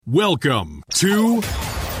Welcome to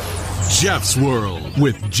Jeff's World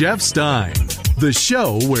with Jeff Stein, the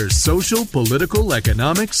show where social, political,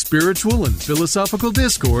 economic, spiritual, and philosophical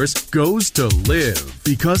discourse goes to live.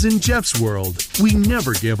 Because in Jeff's World, we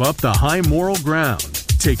never give up the high moral ground,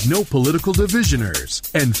 take no political divisioners,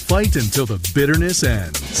 and fight until the bitterness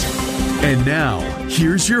ends. And now,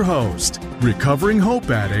 here's your host, recovering hope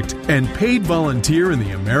addict and paid volunteer in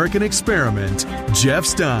the American experiment, Jeff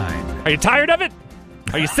Stein. Are you tired of it?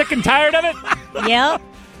 Are you sick and tired of it? Yep.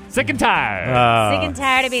 Sick and tired. Sick and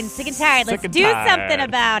tired of being sick and tired. Let's do something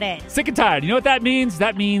about it. Sick and tired. You know what that means?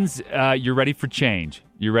 That means you're ready for change.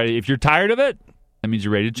 You're ready. If you're tired of it, that means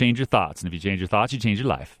you're ready to change your thoughts. And if you change your thoughts, you change your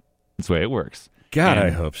life. That's the way it works. God, I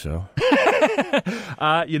hope so.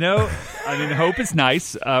 Hope is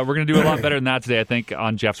nice. We're going to do a lot better than that today, I think,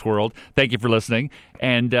 on Jeff's World. Thank you for listening.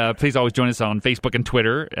 And please always join us on Facebook and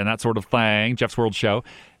Twitter and that sort of thing, Jeff's World Show.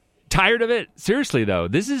 Tired of it? Seriously, though,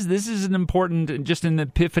 this is an important, just an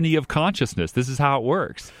epiphany of consciousness. This is how it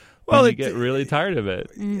works. Well, you get really tired of it.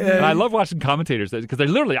 And I love watching commentators because they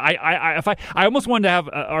literally, I almost wanted to have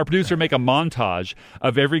our producer make a montage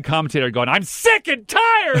of every commentator going, "I'm sick and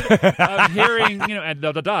tired of hearing, and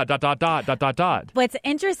dot. What's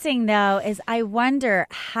interesting though is I wonder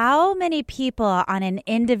how many people on an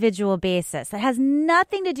individual basis that has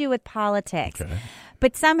nothing to do with politics,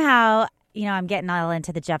 but somehow, I'm getting all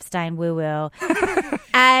into the Jeff Stein woo-woo,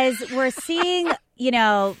 as we're seeing,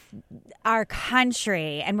 our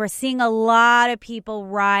country, and we're seeing a lot of people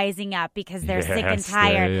rising up because they're sick and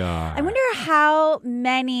tired. I wonder how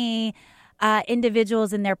many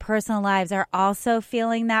individuals in their personal lives are also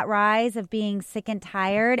feeling that rise of being sick and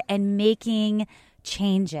tired and making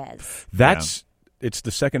changes. It's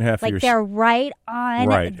the second half of your... Like they're right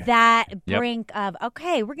on that brink of,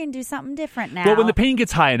 okay, we're going to do something different now. Well, when the pain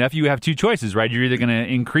gets high enough, you have two choices, right? You're either going to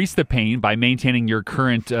increase the pain by maintaining your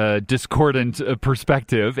current discordant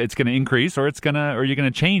perspective. It's going to increase, or you're going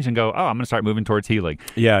to change and go, oh, I'm going to start moving towards healing.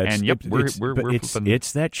 Yeah.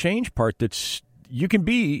 It's that change part that's... You can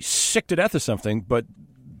be sick to death of something, but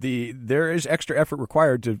there is extra effort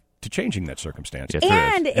required to changing that circumstance. Yes,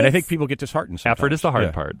 and I think people get disheartened sometimes. Effort is the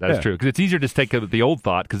hard part. That's true. Because it's easier to take the old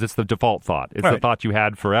thought because it's the default thought. It's the thought you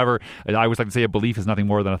had forever. I always like to say a belief is nothing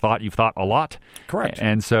more than a thought you've thought a lot. Correct.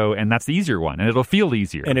 And that's the easier one. And it'll feel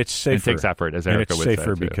easier. And it's safer. And it takes effort, as Erica would say. And it's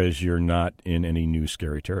safer because you're not in any new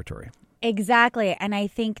scary territory. Exactly. And I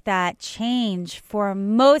think that change for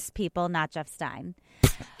most people, not Jeff Stein,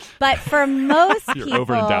 but for most people... You're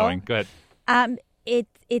over-endowing. Go ahead.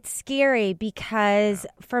 It's scary because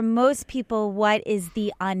for most people, what is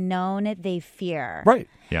the unknown they fear. Right.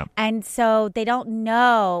 Yeah. And so they don't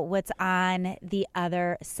know what's on the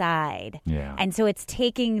other side. Yeah. And so it's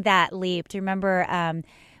taking that leap. Do you remember,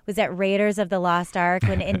 was that Raiders of the Lost Ark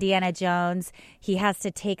when Indiana Jones, he has to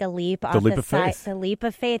take a leap off the side, the leap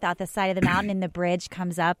of faith off the side of the mountain, and the bridge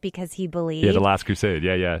comes up because he believed. Yeah, the Last Crusade.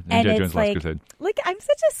 Yeah. Indiana Jones' Last Crusade. Look, I'm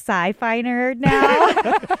such a sci-fi nerd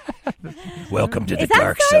now. Welcome to the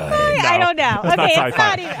dark side. No, I don't know. It's It's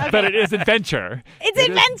not even. Okay. But it is adventure. It's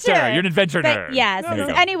adventure. You're an adventure nerd. Yes.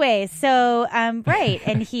 Anyway, so right,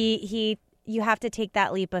 and you have to take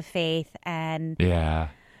that leap of faith and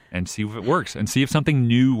and see if it works and see if something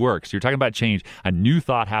new works. You're talking about change. A new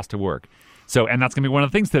thought has to work. So, and that's going to be one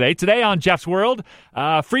of the things today. Today on Jeff's World,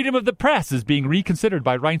 freedom of the press is being reconsidered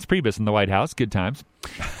by Reince Priebus in the White House. Good times.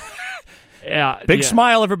 Big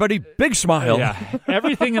smile, everybody. Big smile. Yeah.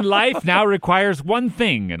 Everything in life now requires one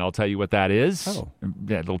thing, and I'll tell you what that is. Oh.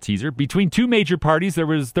 Yeah, little teaser. Between two major parties, there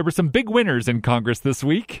were some big winners in Congress this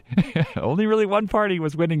week. Only really one party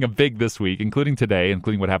was winning a big this week, including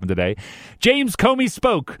what happened today. James Comey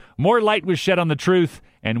spoke. More light was shed on the truth,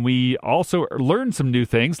 and we also learned some new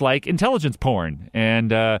things like intelligence porn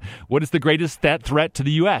and what is the greatest threat to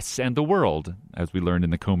the U.S. and the world, as we learned in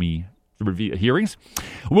the Comey hearings.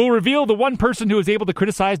 We'll reveal the one person who is able to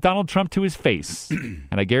criticize Donald Trump to his face. And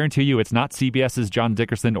I guarantee you it's not CBS's John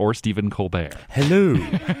Dickerson or Stephen Colbert. Hello.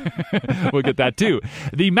 We'll get that too.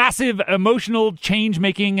 The massive emotional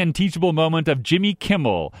change-making and teachable moment of Jimmy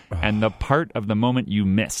Kimmel and the part of the moment you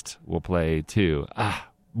missed we'll play too.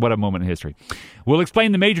 What a moment in history. We'll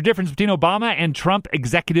explain the major difference between Obama and Trump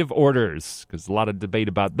executive orders, because a lot of debate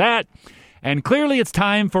about that. And clearly it's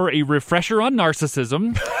time for a refresher on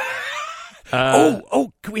narcissism.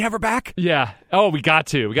 Can we have her back? Yeah. Oh, we got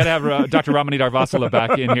to. We got to have Dr. Ramani Darvasula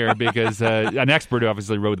back in here because an expert who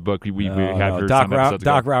obviously wrote the book. We had her some episodes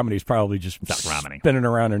ago. Doc Ramani's probably just spinning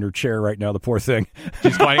around in her chair right now, the poor thing.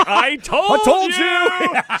 She's going, I told you!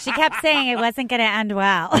 She kept saying it wasn't going to end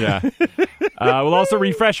well. Yeah. We'll also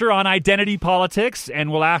refresh her on identity politics,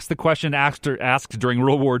 and we'll ask the question asked during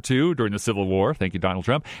World War II, during the Civil War. Thank you, Donald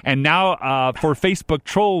Trump. And now for Facebook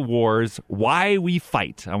troll wars, why we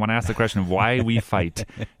fight. I want to ask the question of why we fight.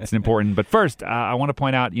 It's important. But first, I want to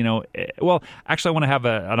point out, actually, I want to have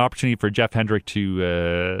an opportunity for Jeff Hendrick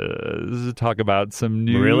to talk about some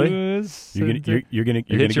news. Really? You're going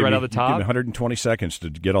to hit you right on the top? Give me 120 seconds to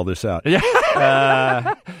get all this out.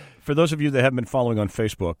 Yeah. For those of you that haven't been following on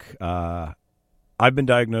Facebook, I've been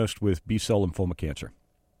diagnosed with B-cell lymphoma cancer.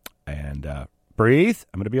 And breathe.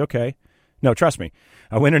 I'm going to be okay. No, trust me.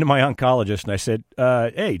 I went into my oncologist and I said,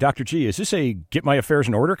 hey, Dr. G, is this a get my affairs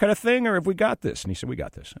in order kind of thing, or have we got this? And he said, we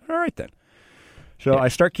got this. All right, then. So I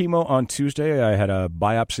start chemo on Tuesday. I had a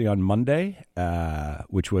biopsy on Monday,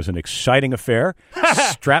 which was an exciting affair.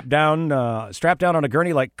 strapped down on a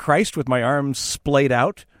gurney like Christ with my arms splayed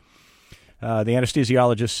out. The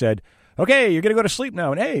anesthesiologist said, okay, you're going to go to sleep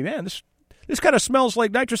now. And hey, man, this kind of smells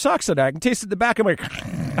like nitrous oxide. I can taste it in the back of my...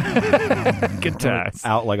 Good times.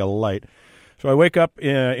 Out like a light. So I wake up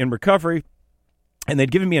in recovery, and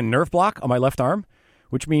they'd given me a nerve block on my left arm,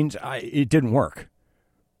 which means it didn't work.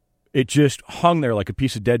 It just hung there like a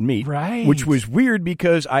piece of dead meat. Right. Which was weird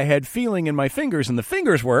because I had feeling in my fingers, and the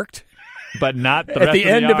fingers worked. But not the at rest the of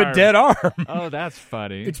end the of a dead arm. Oh, that's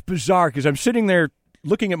funny. It's bizarre because I'm sitting there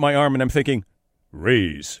looking at my arm, and I'm thinking,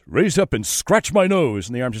 raise up and scratch my nose.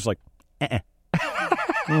 And the arm's just like,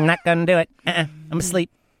 I'm not going to do it. I'm asleep.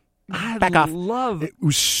 Back off. It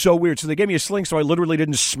was so weird. So they gave me a sling, so I literally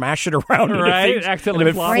didn't smash it around. Right? Accidentally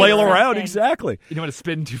and flail around. Exactly. You don't want to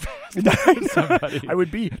spin too fast. I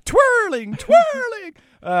would be twirling.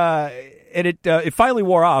 And it finally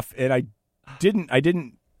wore off, and I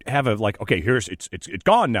didn't have a okay, it's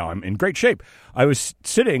gone now. I'm in great shape. I was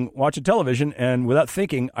sitting watching television, and without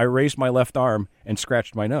thinking, I raised my left arm and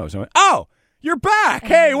scratched my nose. I went, oh, you're back.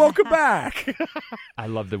 Hey, welcome back. I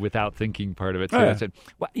love the without thinking part of it, too. Yeah. I said,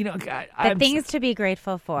 well, The things to be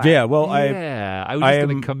grateful for. Yeah, well, I was just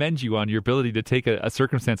going to commend you on your ability to take a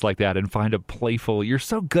circumstance like that and find a playful... You're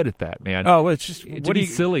so good at that, man. Oh, well, it's just... What are you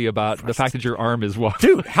silly about the fact that your arm is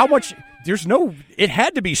walking? Dude, how much... It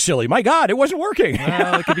had to be silly. My God, it wasn't working.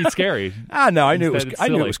 Well, it could be scary. No, I knew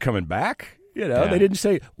it was coming back. Yeah. They didn't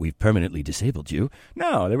say, we've permanently disabled you.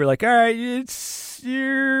 No, they were like, all right,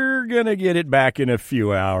 you're going to get it back in a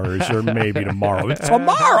few hours or maybe tomorrow.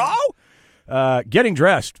 Tomorrow? Getting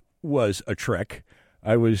dressed was a trick.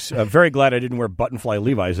 I was very glad I didn't wear button-fly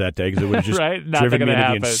Levi's that day because it would have just driven me into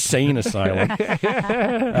the insane asylum.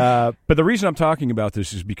 But the reason I'm talking about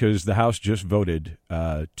this is because the House just voted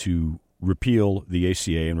to repeal the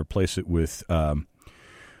ACA and replace it with,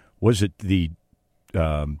 was it the...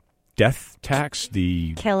 death tax,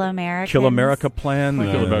 the Kill America plan.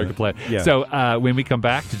 Kill America plan. Yeah. So when we come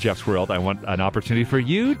back to Jeff's World, I want an opportunity for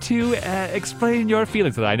you to explain your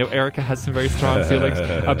feelings. I know Erica has some very strong feelings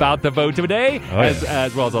about the vote today,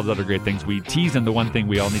 as well as all the other great things we tease, and the one thing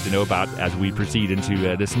we all need to know about as we proceed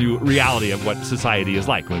into this new reality of what society is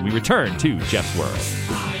like when we return to Jeff's World.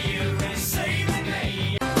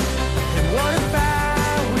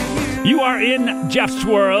 You are in Jeff's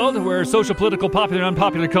World, where social, political, popular, and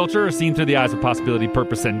unpopular culture are seen through the eyes of possibility,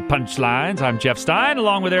 purpose, and punchlines. I'm Jeff Stein,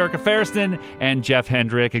 along with Erica Fairston and Jeff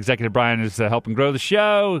Hendrick. Executive Brian is helping grow the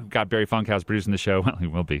show. Got Barry Funkhouse producing the show. Well, he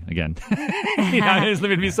will be, again. He's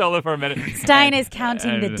leaving me solo for a minute. Stein is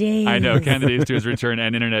counting the days. I know, counting the days to his return,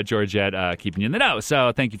 and Internet Georgette keeping you in the know.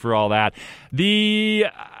 So thank you for all that. The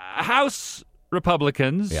House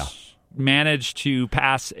Republicans... Yeah. managed to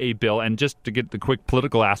pass a bill, and just to get the quick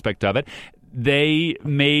political aspect of it, they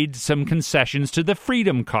made some concessions to the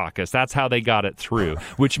Freedom Caucus. That's how they got it through,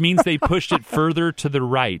 which means they pushed it further to the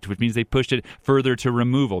right, which means they pushed it further to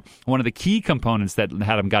removal. One of the key components that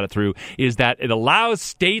had them got it through is that it allows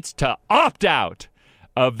states to opt out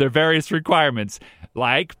of their various requirements,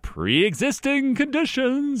 like pre-existing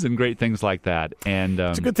conditions and great things like that. And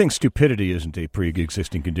it's a good thing stupidity isn't a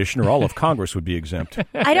pre-existing condition, or all of Congress would be exempt.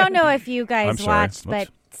 I don't know if you guys watched, Whoops.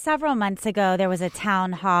 but several months ago there was a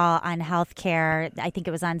town hall on healthcare. I think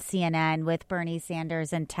it was on CNN with Bernie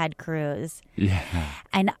Sanders and Ted Cruz. Yeah.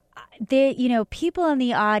 And people in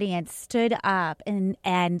the audience stood up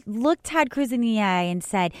and looked Ted Cruz in the eye and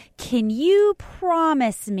said, "Can you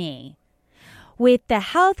promise me, with the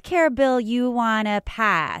health care bill you want to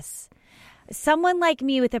pass, someone like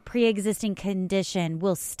me with a pre-existing condition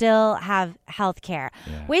will still have health care,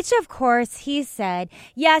 which, of course, he said,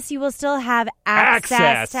 yes, you will still have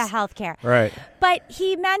access to health care. Right. But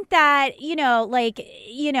he meant that,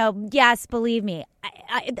 yes, believe me.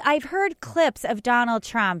 I've heard clips of Donald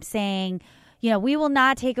Trump saying, we will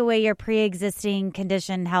not take away your pre-existing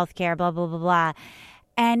condition health care, blah, blah, blah, blah.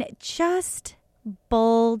 And just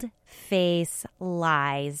bold-face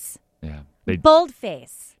lies. Yeah.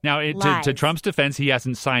 Bold-face. Now, to Trump's defense, he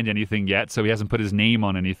hasn't signed anything yet, so he hasn't put his name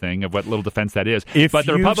on anything of what little defense that is. But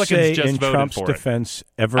the Republicans just voted Trump's for defense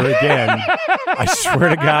ever again, I swear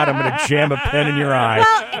to God, I'm going to jam a pen in your eye.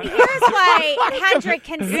 Well, and here's why Hendrick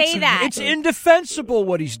can say that. It's indefensible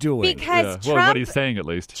what he's doing. Because Trump what he's saying, at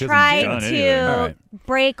least. tried to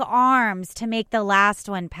break arms to make the last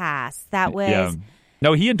one pass. That was... Yeah.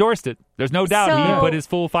 No, he endorsed it. There's no doubt he put his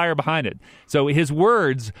full fire behind it. So his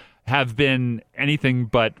words have been anything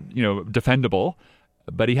but, defendable,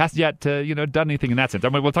 but he hasn't yet, done anything in that sense. I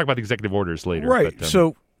mean, we'll talk about the executive orders later. Right. But,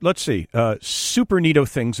 so let's see. Super neato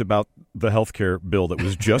things about the health care bill that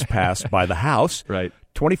was just passed by the House. Right.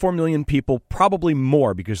 24 million people, probably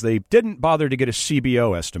more, because they didn't bother to get a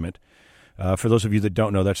CBO estimate. For those of you that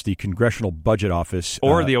don't know, that's the Congressional Budget Office.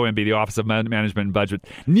 Or the OMB, the Office of Management and Budget.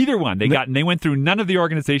 Neither one. They went through none of the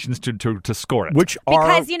organizations to score it.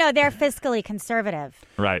 Because, they're fiscally conservative.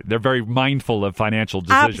 Right. They're very mindful of financial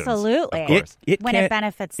decisions. Absolutely. Of course. When it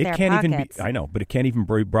benefits their pockets. I know, but it can't even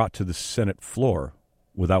be brought to the Senate floor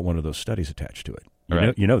without one of those studies attached to it.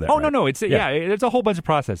 You know that, Oh, right? no. It's a whole bunch of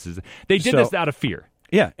processes. They did this out of fear.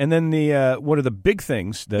 Yeah, and then the one of the big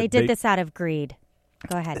things that they did this out of greed.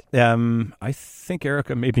 Go ahead. I think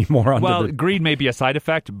Erica may be more on. Well, greed may be a side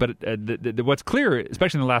effect, but what's clear,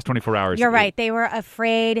 especially in the last 24 hours... You're right. They were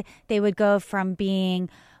afraid they would go from being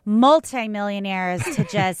multimillionaires to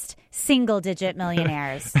just single-digit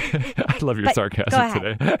millionaires. I love your sarcasm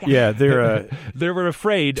today. Yeah, they were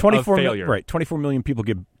afraid of failure. Right, 24 million people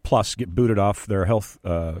get booted off their health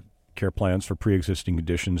care plans for pre-existing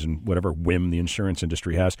conditions and whatever whim the insurance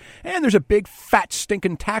industry has. And there's a big, fat,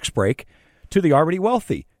 stinking tax break to the already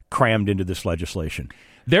wealthy crammed into this legislation.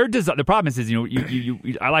 The problem is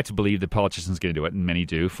I like to believe that politicians going to do it, and many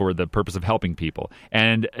do, for the purpose of helping people.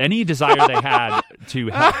 And any desire they had to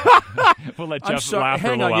help... We'll let Jeff laugh for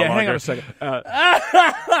a little while longer. Hang on a second.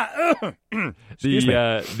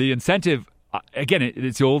 The incentive... Again,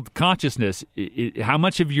 it's the old consciousness. How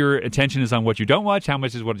much of your attention is on what you don't watch? How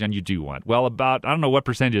much is what you do want? Well, about, I don't know what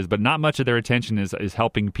percentage is, but not much of their attention is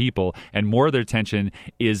helping people, and more of their attention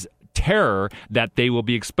is terror that they will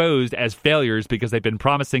be exposed as failures because they've been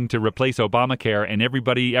promising to replace Obamacare, and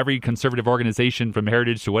every conservative organization from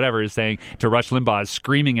Heritage to whatever is saying to Rush Limbaugh, is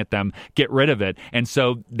screaming at them, get rid of it. And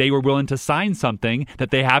so they were willing to sign something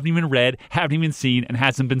that they haven't even read, haven't even seen, and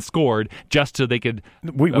hasn't been scored just so they could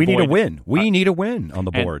We need a win. We need a win on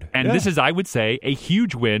the board. And this is, I would say, a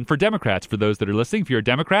huge win for Democrats. For those that are listening, if you're a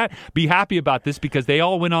Democrat, be happy about this because they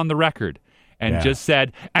all went on the record and just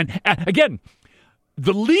said, and again,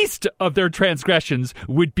 the least of their transgressions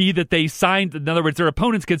would be that they signed, in other words, their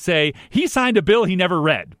opponents could say, he signed a bill he never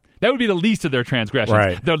read. That would be the least of their transgressions.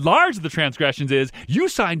 Right. The large of the transgressions is, you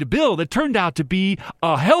signed a bill that turned out to be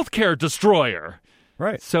a healthcare destroyer.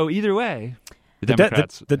 Right. So either way, the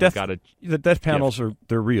Democrats the death panels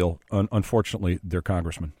they're real. Unfortunately, they're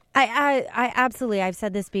congressmen. I absolutely, I've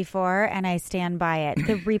said this before, and I stand by it.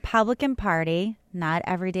 The Republican Party, not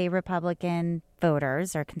everyday Republican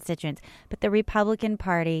voters or constituents, but the Republican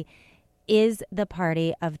Party is the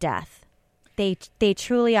party of death. They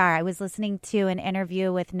truly are. I was listening to an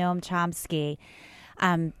interview with Noam Chomsky.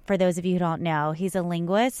 For those of you who don't know, he's a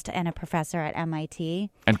linguist and a professor at MIT.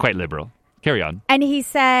 And quite liberal. Carry on. And he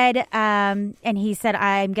said, I'm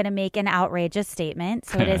going to make an outrageous statement.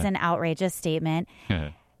 So it is an outrageous statement.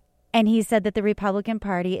 And he said that the Republican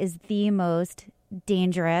Party is the most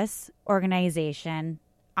dangerous organization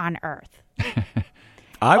on earth.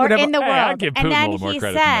 In the world. I'd give Putin and then a little more he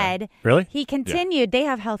credit said, really? He continued, they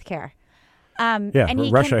have health care. And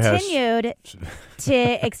he Russia continued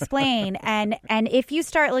to explain. And if you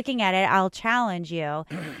start looking at it, I'll challenge you.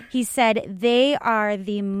 He said they are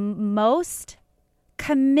the most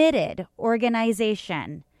committed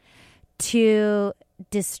organization to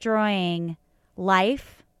destroying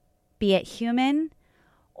life, be it human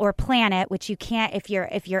or planet, which you can't, if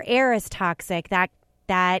your air is toxic, that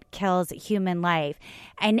kills human life.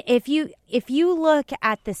 And if you look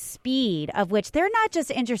at the speed of which they're not just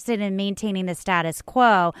interested in maintaining the status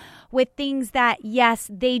quo with things that, yes,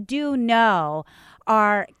 they do know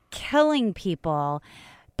are killing people,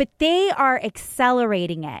 but they are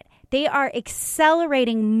accelerating it. They are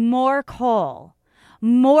accelerating more coal,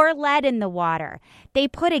 more lead in the water. They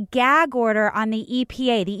put a gag order on the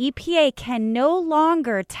EPA. The EPA can no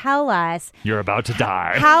longer tell us you're about to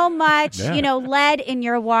die. How much, lead in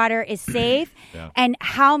your water is safe and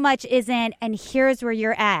how much isn't, and here's where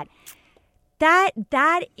you're at.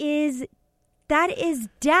 That is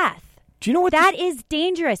death. Do you know what that is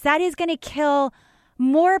dangerous? That is going to kill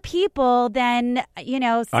more people than,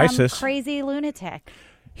 some ISIS. Crazy lunatic.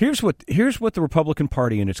 Here's what the Republican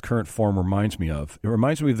Party in its current form reminds me of. It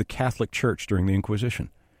reminds me of the Catholic Church during the Inquisition.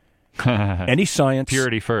 Any science.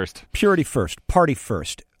 Purity first. Purity first. Party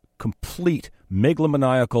first. Complete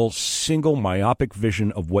megalomaniacal, single myopic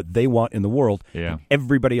vision of what they want in the world. Yeah.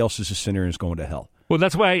 Everybody else is a sinner and is going to hell. Well,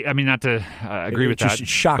 that's why, not to agree with that,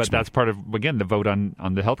 shocks but me. that's part of, again, the vote on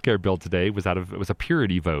the healthcare bill today it was a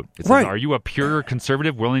purity vote. It says, right. Are you a pure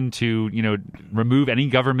conservative willing to, remove any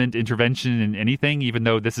government intervention in anything, even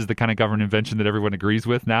though this is the kind of government intervention that everyone agrees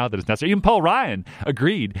with now that it's necessary? Even Paul Ryan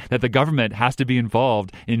agreed that the government has to be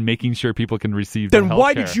involved in making sure people can receive their healthcare. Then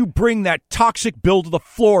why did you bring that toxic bill to the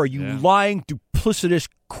floor, you lying, duplicitous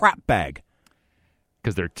crap bag?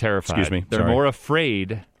 Because they're terrified. Excuse me. They're more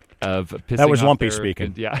afraid of pissing That was off Lumpy their,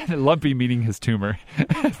 speaking. Yeah, Lumpy meaning his tumor,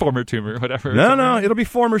 former tumor, whatever. No, it'll be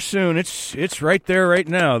former soon. It's right there right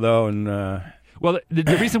now, though. And well,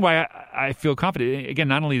 the reason why I feel confident, again,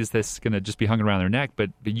 not only is this going to just be hung around their neck, but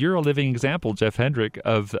you're a living example, Jeff Hendrick,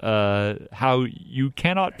 of how you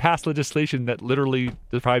cannot pass legislation that literally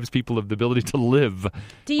deprives people of the ability to live.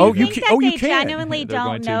 Do you think that they can. genuinely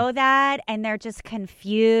don't know that and they're just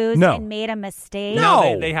confused and made a mistake?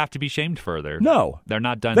 No, they have to be shamed further. No. They're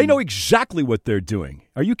not done. They know exactly what they're doing.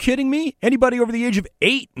 Are you kidding me? Anybody over the age of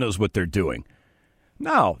 8 knows what they're doing.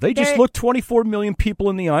 No, they just looked 24 million people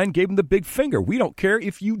in the eye and gave them the big finger. We don't care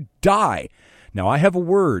if you die. Now, I have a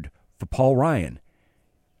word for Paul Ryan.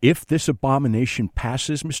 If this abomination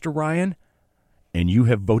passes, Mr. Ryan, and you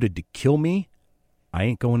have voted to kill me, I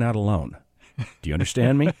ain't going out alone. Do you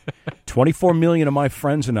understand me? 24 million of my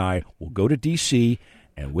friends and I will go to D.C.,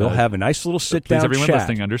 and we'll have a nice little sit-down chat. Please, everyone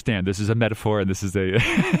listening, understand this is a metaphor, and this is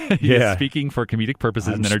he's speaking for comedic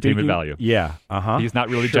purposes and entertainment value. Yeah, He's not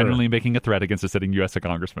really genuinely making a threat against a sitting U.S.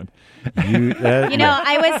 congressman.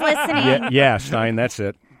 I was listening. Yeah, Stein, that's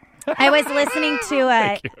it. I was listening to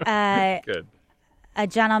a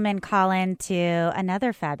gentleman call in to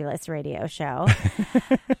another fabulous radio show.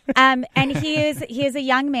 And he is a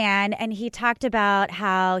young man, and he talked about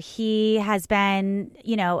how he has been,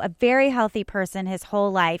 a very healthy person his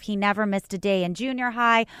whole life. He never missed a day in junior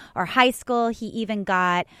high or high school. He even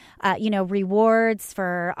got, rewards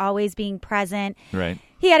for always being present. Right.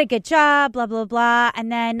 He had a good job, blah, blah, blah.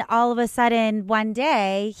 And then all of a sudden, one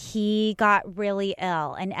day, he got really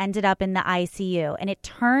ill and ended up in the ICU. And it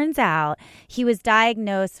turns out he was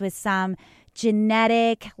diagnosed with some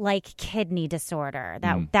genetic kidney disorder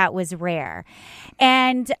that was rare.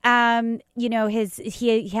 And,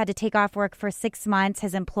 he had to take off work for 6 months.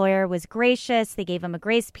 His employer was gracious. They gave him a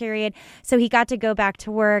grace period. So he got to go back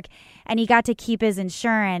to work and he got to keep his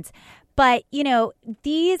insurance. But,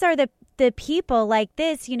 these are the people like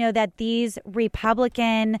this, that these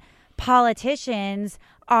Republican politicians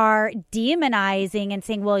are demonizing and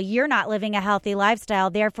saying, well, you're not living a healthy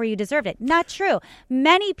lifestyle, therefore you deserve it. Not true.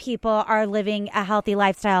 Many people are living a healthy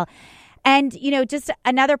lifestyle. And, just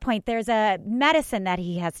another point, there's a medicine that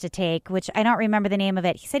he has to take, which I don't remember the name of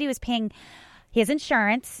it. He said he was paying his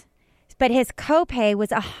insurance, but his copay was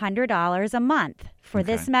 $100 a month for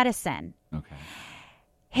this medicine. Okay.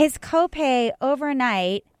 His copay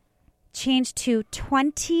overnight changed to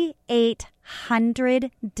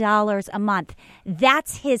 $2,800 a month.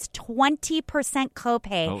 That's his 20%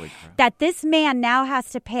 copay that this man now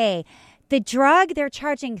has to pay. The drug, they're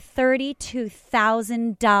charging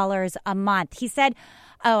 $32,000 a month. He said,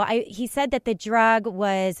 he said that the drug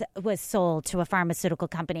was sold to a pharmaceutical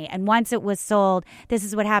company. And once it was sold, this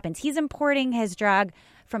is what happens. He's importing his drug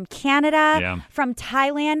from Canada, from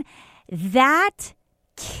Thailand. That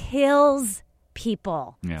kills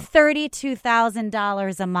people.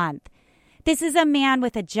 $32,000 a month. This is a man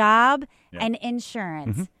with a job and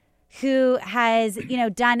insurance who has,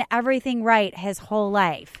 done everything right his whole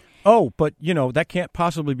life. Oh, but, that can't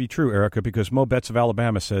possibly be true, Erica, because Mo Betts of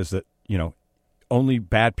Alabama says that, only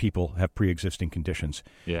bad people have pre-existing conditions.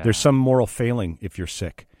 Yeah. There's some moral failing if you're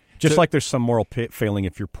sick, just like there's some moral failing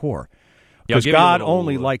if you're poor. Because God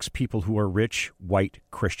only likes people who are rich, white,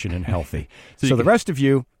 Christian, and healthy. so the rest of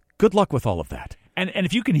you, good luck with all of that. And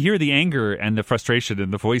if you can hear the anger and the frustration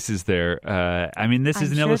in the voices there, this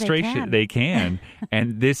is an illustration. They can,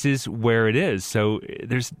 and this is where it is. So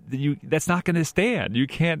that's not going to stand. You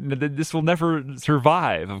can't. This will never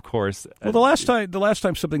survive. Of course. Well, the last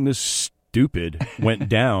time something this stupid went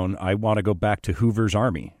down, I want to go back to Hoover's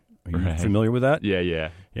Army. Are you familiar with that? Yeah.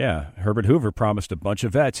 Yeah. Herbert Hoover promised a bunch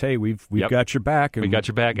of vets, hey, we've got your back. We got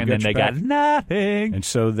your back, and then they got nothing. And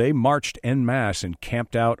so they marched en masse and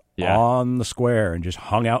camped out on the square and just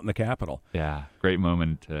hung out in the Capitol. Yeah, great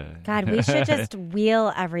moment. God, we should just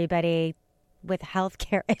wheel everybody with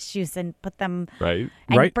healthcare issues and put them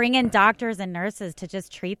bring in doctors and nurses to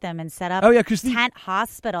just treat them and set up tent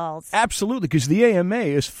hospitals. Absolutely, because the AMA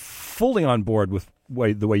is fully on board with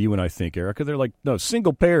the way you and I think, Erica. They're like, no,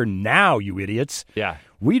 single payer now, you idiots. Yeah.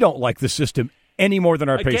 We don't like the system any more than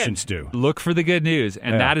our patients do. Look for the good news,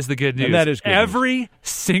 and that is the good news. And that is good Every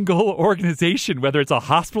single organization, whether it's a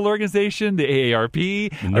hospital organization, the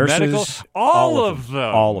AARP, the nurses, medical, all of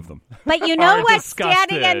them. All of them. But you know what's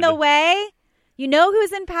standing in the way? You know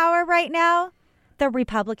who's in power right now? The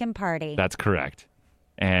Republican Party. That's correct.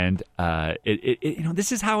 And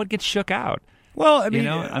this is how it gets shook out. Well, I mean,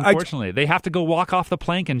 unfortunately, they have to go walk off the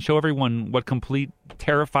plank and show everyone what complete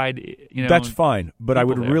terrified. That's fine, but I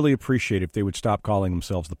would really appreciate if they would stop calling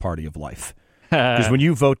themselves the party of life. Because when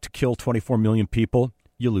you vote to kill 24 million people,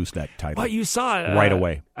 you lose that title. Well, you saw right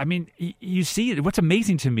away. I mean, you see it. What's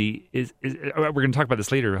amazing to me is we're going to talk about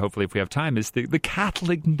this later, hopefully, if we have time, is the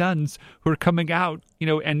Catholic nuns who are coming out,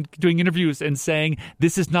 and doing interviews and saying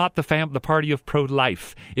this is not the party of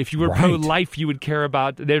pro-life. If you were pro-life, you would care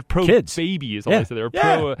about they're pro-baby is all they say. They're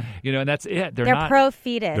pro, and that's it. They're not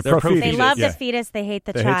pro-fetus. They're pro-fetus. They love the fetus. They hate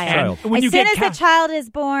the child. And when as soon as the child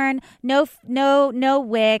is born, no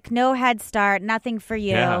WIC, no Head Start, nothing for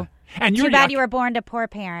you. Yeah. And too bad you were born to poor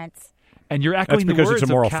parents. And you're echoing the words because it's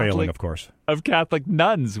a moral of Catholic, failing, of course, of Catholic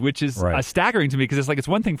nuns, which is staggering to me because it's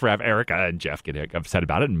one thing for Erica and Jeff get upset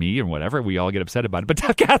about it, and me and whatever, we all get upset about it. But to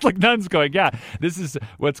have Catholic nuns going, this is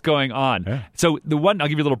what's going on. Yeah. So I'll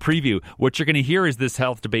give you a little preview. What you're going to hear as this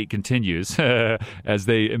health debate continues, as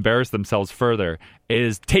they embarrass themselves further,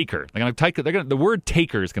 is taker. The word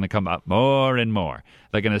taker is going to come up more and more.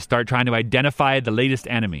 They're going to start trying to identify the latest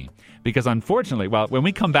enemy. Because unfortunately, when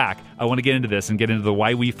we come back, I want to get into this and get into the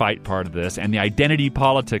why we fight part of this and the identity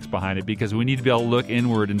politics behind it, because we need to be able to look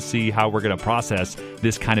inward and see how we're going to process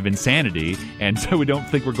this kind of insanity, and so we don't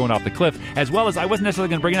think we're going off the cliff. As well as, I wasn't necessarily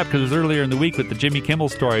going to bring it up because it was earlier in the week with the Jimmy Kimmel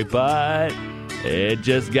story, but it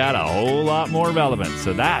just got a whole lot more relevant.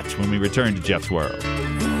 So that's when we return to Jeff's World.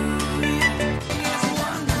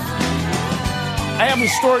 I have a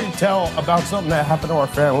story to tell about something that happened to our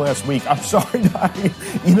family last week. I'm sorry.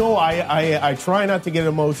 I try not to get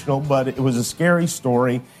emotional, but it was a scary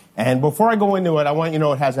story. And before I go into it, I want you to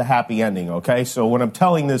know it has a happy ending, okay? So when I'm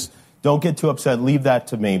telling this, don't get too upset. Leave that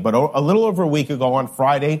to me. But a little over a week ago on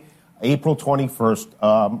Friday, April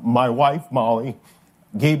 21st, my wife, Molly,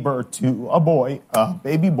 gave birth to a boy, a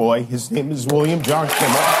baby boy. His name is William John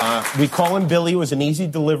Kimmel. We call him Billy. It was an easy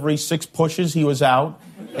delivery, 6 pushes. He was out.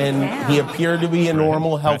 And he appeared to be a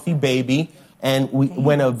normal, healthy baby. And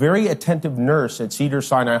when a very attentive nurse at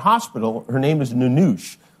Cedars-Sinai Hospital, her name is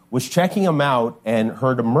Nanush, was checking him out and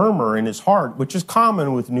heard a murmur in his heart, which is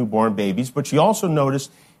common with newborn babies. But she also noticed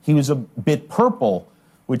he was a bit purple,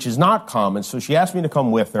 which is not common. So she asked me to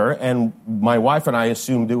come with her. And my wife and I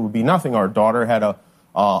assumed it would be nothing. Our daughter had a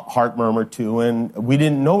heart murmur too. And we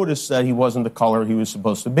didn't notice that he wasn't the color he was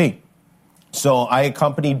supposed to be. So I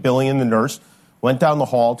accompanied Billy and the nurse, went down the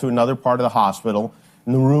hall to another part of the hospital,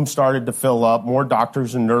 and the room started to fill up. More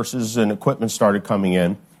doctors and nurses and equipment started coming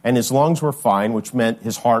in, and his lungs were fine, which meant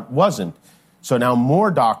his heart wasn't. So now more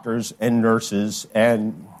doctors and nurses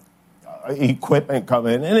and equipment come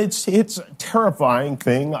in, and it's a terrifying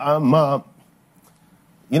thing. My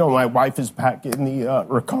wife is back in the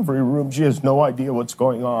recovery room. She has no idea what's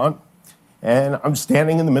going on. And I'm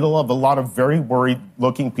standing in the middle of a lot of very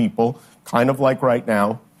worried-looking people, kind of like right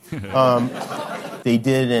now. They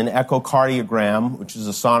did an echocardiogram, which is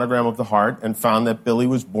a sonogram of the heart, and found that Billy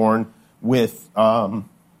was born with a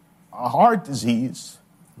heart disease,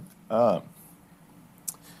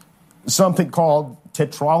 something called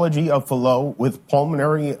tetralogy of Fallot with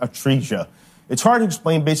pulmonary atresia. It's hard to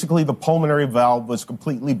explain. Basically, the pulmonary valve was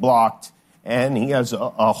completely blocked, and he has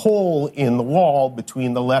a hole in the wall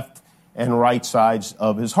between the left and right sides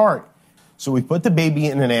of his heart. So we put the baby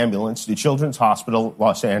in an ambulance to Children's Hospital,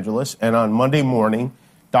 Los Angeles, and on Monday morning,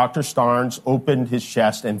 Dr. Starnes opened his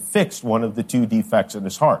chest and fixed one of the 2 defects in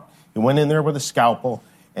his heart. He went in there with a scalpel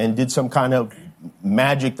and did some kind of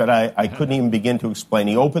magic that I couldn't even begin to explain.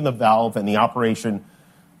 He opened the valve, and the operation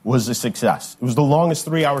was a success. It was the longest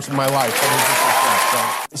 3 hours of my life, but it was a success.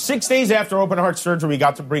 So 6 days after open heart surgery, we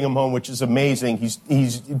got to bring him home, which is amazing. He's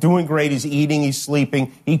doing great. He's eating. He's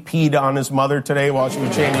sleeping. He peed on his mother today while she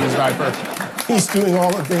was changing his diaper. He's doing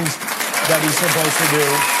all the things that he's supposed to do.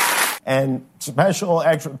 And special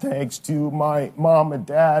extra thanks to my mom and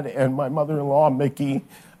dad and my mother-in-law, Mickey,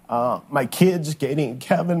 my kids, Katie and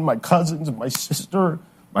Kevin, my cousins, my sister,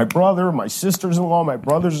 my brother, my sisters-in-law, my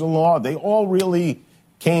brothers-in-law. They all really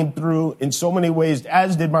came through in so many ways,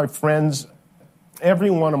 as did my friends.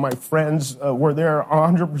 Every one of my friends were there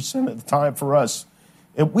 100% of the time for us.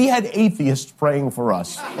 And we had atheists praying for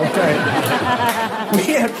us, okay? We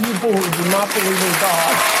had people who did not believe in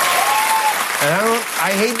God. And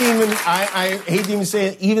I hate to even say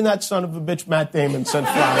it, even that son of a bitch, Matt Damon, sent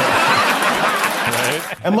flowers. Right.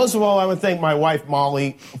 And most of all, I would thank my wife,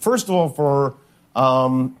 Molly, first of all, for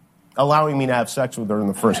allowing me to have sex with her in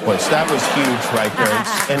the first place. That was huge right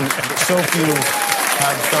there. And so few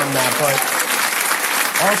have done that. But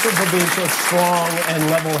also for being so strong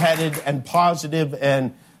and level-headed and positive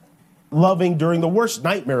and loving during the worst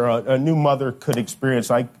nightmare a new mother could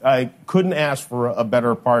experience. I couldn't ask for a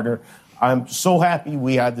better partner. I'm so happy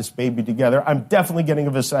we had this baby together. I'm definitely getting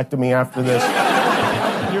a vasectomy after this.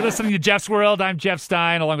 You're listening to Jeff's World. I'm Jeff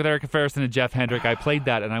Stein, along with Erica Ferrison and Jeff Hendrick. I played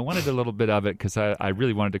that, and I wanted a little bit of it because I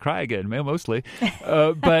really wanted to cry again, mostly.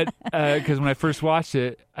 But because when I first watched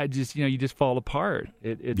it, I just, you just fall apart.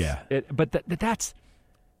 That's...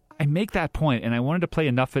 I make that point, and I wanted to play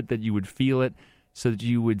enough of it that you would feel it so that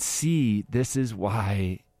you would see this is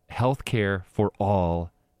why healthcare for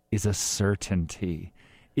all is a certainty.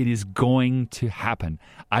 It is going to happen.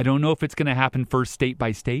 I don't know if it's going to happen first state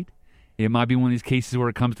by state. It might be one of these cases where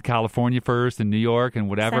it comes to California first and New York and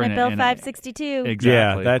whatever. Senate Bill 562.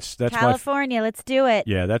 Exactly. Yeah, that's California, let's do it.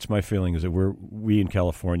 Yeah, that's my feeling is that we in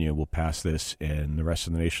California will pass this and the rest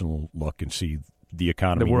of the nation will look and see the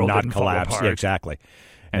economy not collapse. Yeah, exactly.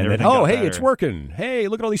 And then, hey, it's working. Hey,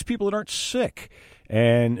 look at all these people that aren't sick.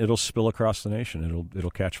 And it'll spill across the nation. It'll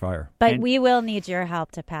catch fire. But we will need your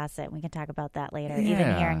help to pass it. We can talk about that later,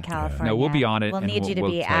 even here in California. No, we'll be on it. We'll need you to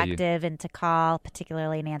be active and to call,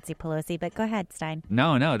 particularly Nancy Pelosi. But go ahead, Stein.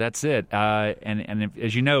 No, that's it.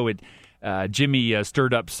 As you know, Jimmy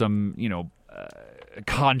stirred up some,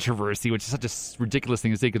 controversy, which is such a ridiculous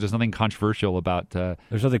thing to say because there's nothing controversial about.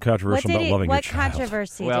 There's nothing controversial about loving your child. What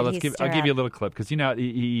controversy? Well, I'll give you a little clip because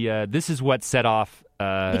this is what set off.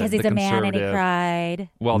 Because he's a man and he cried.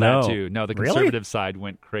 Well, that too. No, the conservative side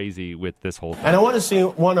went crazy with this whole thing. And I want to say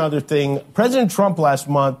one other thing. President Trump last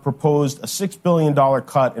month proposed a $6 billion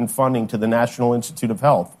cut in funding to the National Institute of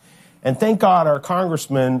Health. And thank God our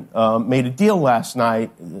congressman made a deal last night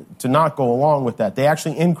to not go along with that. They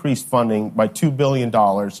actually increased funding by $2 billion.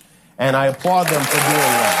 And I applaud them for doing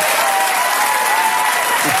that.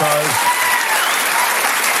 Because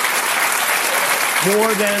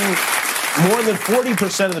more than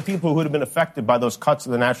 40% of the people who would have been affected by those cuts to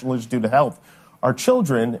the National Institute of Health are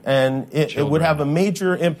children, and it would have a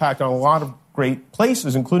major impact on a lot of great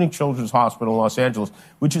places, including Children's Hospital in Los Angeles,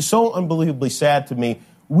 which is so unbelievably sad to me.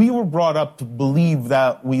 We were brought up to believe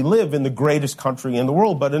that we live in the greatest country in the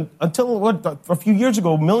world, but until a few years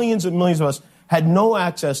ago, millions and millions of us had no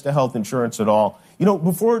access to health insurance at all.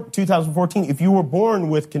 Before 2014, if you were born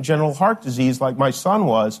with congenital heart disease like my son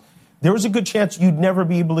was, there was a good chance you'd never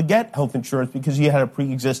be able to get health insurance because you had a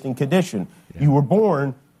pre-existing condition. Yeah. You were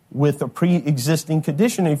born with a pre-existing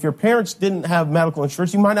condition. And if your parents didn't have medical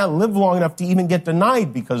insurance, you might not live long enough to even get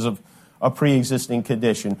denied because of a pre-existing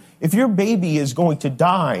condition. If your baby is going to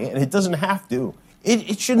die, and it doesn't have to,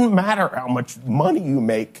 it shouldn't matter how much money you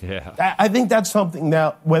make. Yeah. I think that's something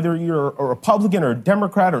that, whether you're a Republican or a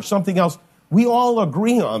Democrat or something else, we all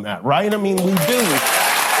agree on that, right? I mean, we do.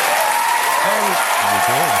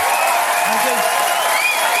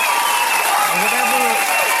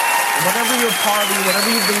 Whatever your party, whatever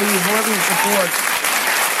you believe, whatever you support,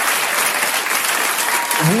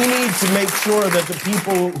 we need to make sure that the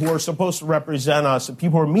people who are supposed to represent us, the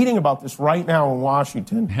people who are meeting about this right now in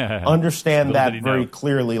Washington, understand that very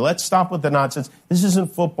clearly. Let's stop with the nonsense. This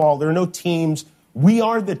isn't football. There are no teams. We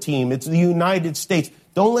are the team. It's the United States.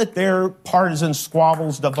 Don't let their partisan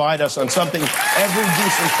squabbles divide us on something every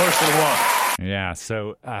decent person wants. Yeah,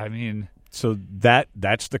 so, I mean... So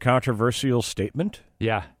that's the controversial statement?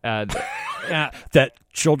 Yeah. That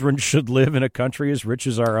children should live in a country as rich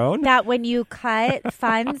as our own? That when you cut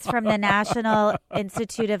funds from the National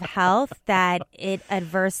Institute of Health, that it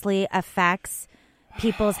adversely affects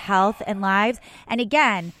people's health and lives. And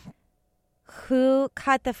again, who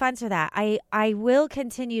cut the funds for that? I will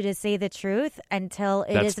continue to say the truth until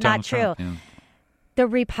it is not true. Yeah. The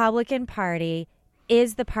Republican Party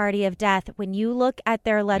is the party of death. When you look at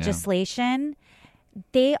their legislation,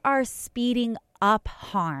 they are speeding up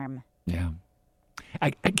harm. Yeah.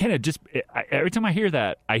 every time I hear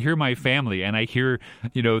that, I hear my family, and I hear,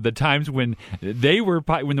 the times when when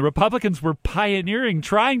the Republicans were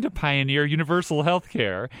trying to pioneer universal health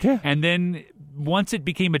care, and then once it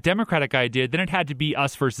became a Democratic idea, then it had to be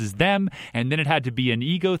us versus them, and then it had to be an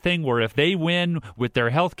ego thing where if they win with their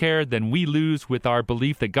health care, then we lose with our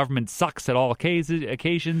belief that government sucks at all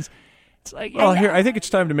occasions. It's like, here, I think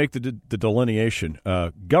it's time to make the delineation.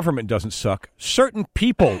 Government doesn't suck. Certain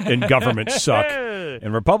people in government suck.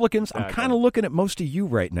 And Republicans, I'm kind of looking at most of you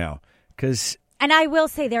right now because... And I will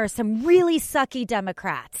say there are some really sucky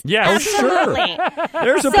Democrats. Yeah, absolutely. Sure.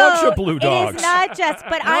 There's a bunch of blue dogs. It is not just,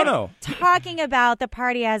 but I'm talking about the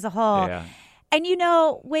party as a whole. Yeah. And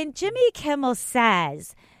when Jimmy Kimmel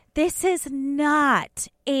says this is not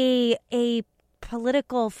a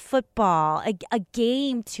political football, a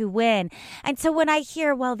game to win, and so when I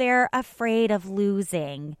hear, well, they're afraid of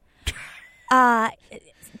losing,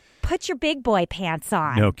 put your big boy pants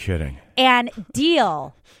on. No kidding. And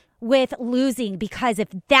deal with losing, because if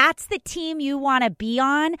that's the team you want to be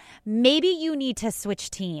on, maybe you need to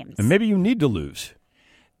switch teams. And maybe you need to lose.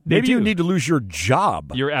 Maybe you need to lose your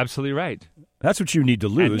job. You're absolutely right. That's what you need to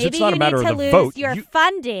lose. Maybe it's not a matter of the vote. You need to lose your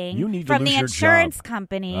funding you need to from lose the your insurance job.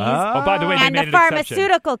 companies by the way, they and made the an exception.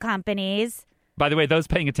 pharmaceutical companies. By the way, those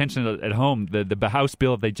paying attention at home, the House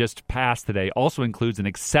bill they just passed today also includes an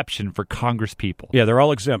exception for Congress people. Yeah, they're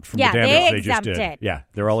all exempt from the damage they just did. It. Yeah,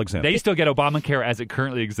 they're all exempt. They still get Obamacare as it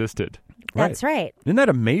currently existed. That's right. Isn't that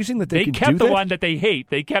amazing that they can kept do the that? one that they hate.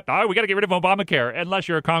 They kept, we got to get rid of Obamacare. Unless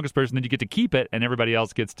you're a congressperson, then you get to keep it, and everybody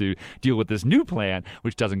else gets to deal with this new plan,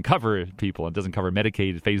 which doesn't cover people and doesn't cover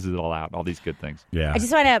Medicaid. It phases it all out, all these good things. Yeah. I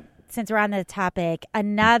just want to, since we're on the topic,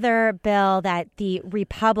 another bill that the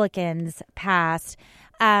Republicans passed.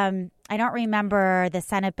 I don't remember the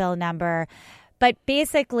Senate bill number, but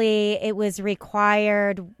basically it was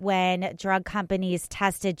required when drug companies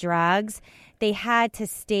tested drugs, they had to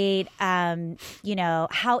state,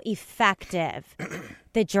 how effective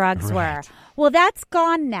the drugs were. Well, that's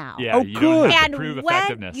gone now. Yeah, you don't have to prove and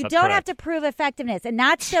effectiveness. you That's don't correct. have to prove effectiveness. And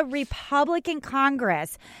that's the Republican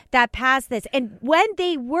Congress that passed this. And when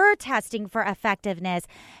they were testing for effectiveness,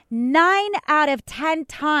 9 out of 10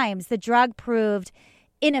 times the drug proved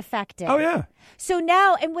ineffective. Oh, yeah. So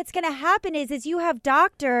now, and what's going to happen is you have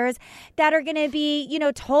doctors that are going to be,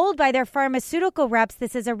 told by their pharmaceutical reps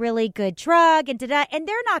this is a really good drug, and they're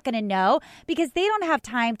not going to know because they don't have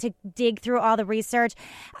time to dig through all the research.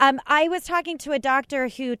 I was talking to a doctor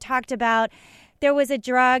who talked about there was a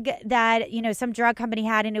drug that, some drug company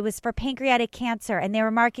had, and it was for pancreatic cancer, and they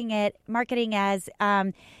were marketing as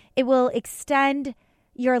it will extend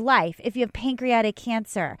your life if you have pancreatic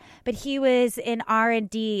cancer. But he was in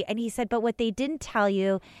R&D, and he said, but what they didn't tell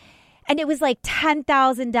you, and it was like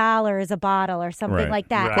 $10,000 a bottle or something like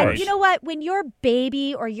that. Right. And you know what? When your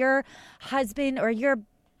baby or your husband or your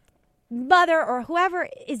mother or whoever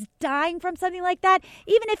is dying from something like that,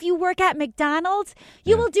 even if you work at McDonald's,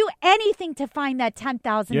 you will do anything to find that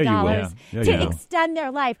 $10,000 to extend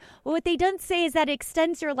their life. Well, what they don't say is that it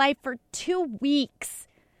extends your life for 2 weeks.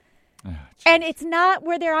 Oh, and it's not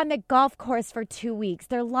where they're on the golf course for 2 weeks.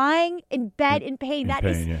 They're lying in bed in pain. That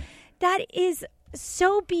is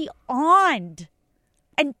so beyond.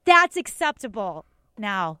 And that's acceptable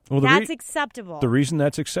now. Well, that's acceptable. The reason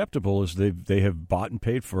that's acceptable is they have bought and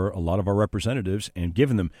paid for a lot of our representatives and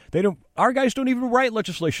given them. Our guys don't even write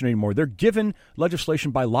legislation anymore. They're given legislation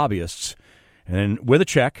by lobbyists and with a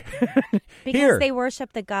check. Because they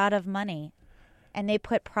worship the god of money. And they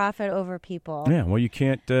put profit over people. Yeah, well, you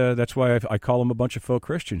can't. That's why I call them a bunch of faux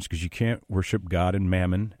Christians, because you can't worship God and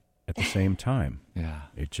mammon at the same time. Yeah,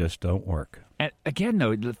 it just don't work. And again,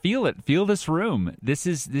 though, feel it. Feel this room. This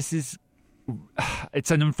is.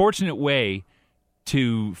 It's an unfortunate way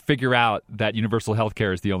to figure out that universal health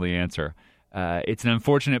care is the only answer. It's an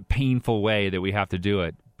unfortunate, painful way that we have to do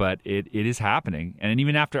it, but it is happening. And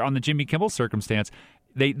even after on the Jimmy Kimmel circumstance.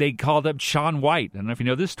 They called up Shaun White. I don't know if you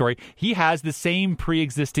know this story. He has the same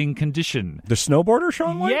pre-existing condition. The snowboarder,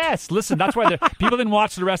 Shaun White? Yes. Listen, that's why people didn't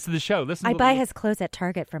watch the rest of the show. Listen, I buy his clothes at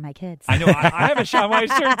Target for my kids. I know. I have a Shaun White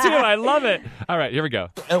shirt, too. I love it. All right, here we go.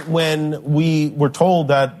 When we were told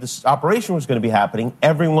that this operation was going to be happening,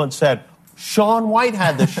 everyone said, Shaun White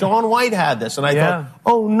had this, Shaun White had this. And I thought,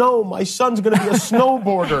 oh, no, my son's going to be a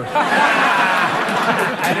snowboarder.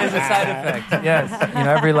 That is a side effect, yes.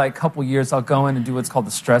 Every couple years I'll go in and do what's called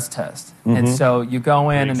the stress test. Mm-hmm. And so you go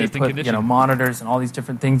in and they put, monitors and all these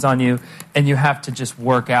different things on you, and you have to just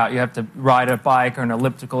work out. You have to ride a bike or an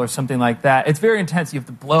elliptical or something like that. It's very intense. You have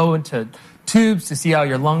to blow into tubes to see how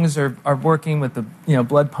your lungs are working with the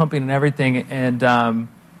blood pumping and everything. And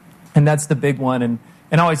that's the big one. And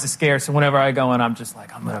and always is scared. So whenever I go in, I'm just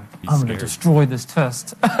like, I'm gonna destroy this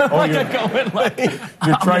test. Oh, you're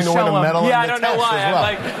trying to win a medal. Yeah, in the I don't know test why.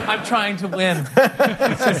 as well. I'm trying to win.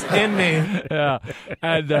 It's just in me. Yeah.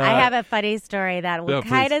 And, I have a funny story that will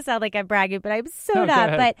kind of sound like I'm bragging, but I'm so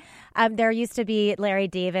not. But there used to be Larry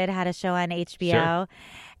David had a show on HBO. Sure.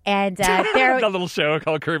 And there a little show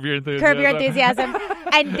called Curb Your Enthusiasm. Curb Your Enthusiasm.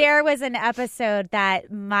 And there was an episode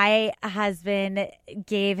that my husband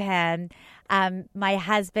gave him. My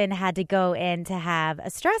husband had to go in to have a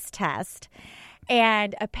stress test.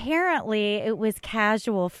 And apparently it was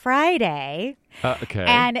Casual Friday. Okay.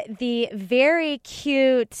 And the very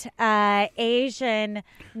cute Asian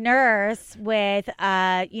nurse with,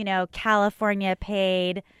 California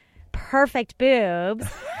paid perfect boobs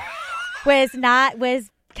was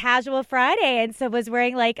Casual Friday, and so was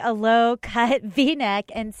wearing like a low cut V-neck,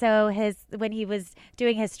 and so when he was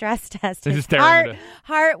doing his stress test, his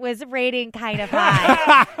heart was rating kind of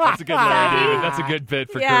high. That's a good That's a good bit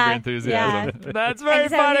for Curb Your Enthusiasm. Yeah. That's very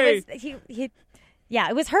funny.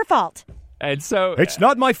 It was her fault. And so it's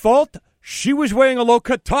not my fault. She was wearing a low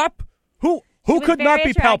cut top. Who could not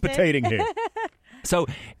be palpitating here? So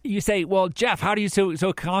you say, well, Jeff, how do you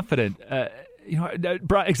so confident?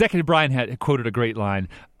 Executive Brian had quoted a great line: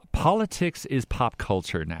 politics is pop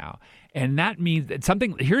culture now. And that means that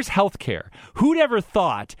here's healthcare. Who'd ever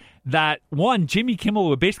thought that, Jimmy Kimmel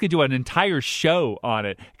would basically do an entire show on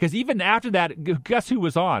it? Because even after that, guess who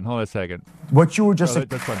was on? Hold on a second. What you were just saying.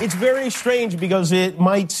 It's very strange because it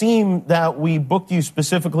might seem that we booked you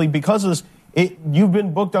specifically because of this. You've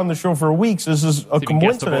been booked on the show for weeks. This is a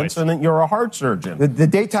coincidence, and that you're a heart surgeon. The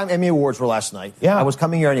daytime Emmy Awards were last night. Yeah. I was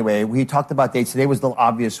coming here anyway. We talked about dates. Today was the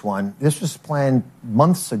obvious one. This was planned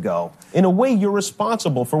months ago. In a way, you're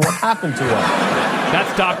responsible for what happened to us.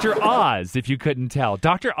 That's Dr. Oz, if you couldn't tell.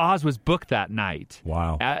 Dr. Oz was booked that night.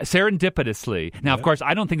 Wow. Serendipitously. Now, of course,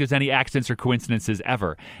 I don't think there's any accidents or coincidences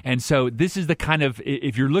ever. And so this is the kind of,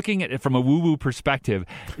 if you're looking at it from a woo-woo perspective,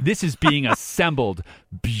 this is being assembled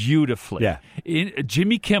beautifully. Yeah.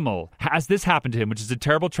 Jimmy Kimmel has this happen to him, which is a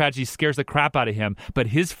terrible tragedy, scares the crap out of him, but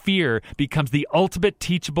his fear becomes the ultimate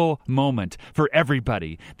teachable moment for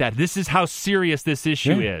everybody, that this is how serious this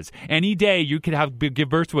issue is. Any day you could give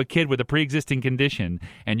birth to a kid with a pre-existing condition,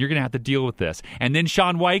 and you're going to have to deal with this. And then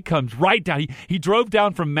Shaun White comes right down. He drove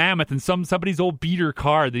down from Mammoth in somebody's old beater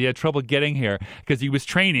car that he had trouble getting here because he was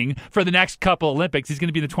training for the next couple Olympics. He's going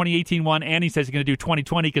to be in the 2018 one, and he says he's going to do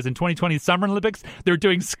 2020 because in 2020 Summer Olympics, they're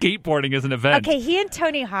doing skateboarding as an event. Okay, he and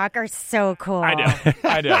Tony Hawk are so cool. I know.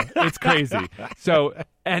 It's crazy. So,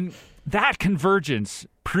 and that convergence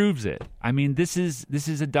proves it. I mean, this is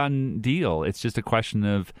a done deal. It's just a question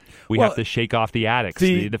of we have to shake off the addicts,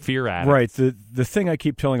 the fear addicts. Right. The thing I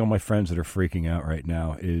keep telling all my friends that are freaking out right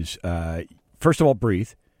now is, first of all, breathe.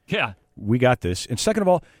 Yeah. We got this. And second of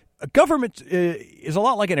all, a government is a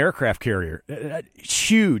lot like an aircraft carrier. It's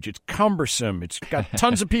huge. It's cumbersome. It's got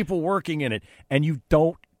tons of people working in it. And you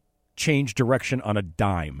don't change direction on a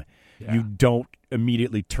dime. Yeah. You don't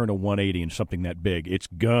immediately turn a 180 in something that big. It's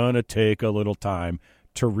going to take a little time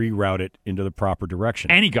to reroute it into the proper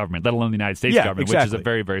direction. Any government, let alone the United States government, which is a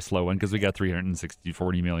very, very slow one because we got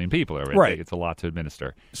 40 million people over. Right. It's a lot to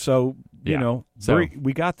administer. So,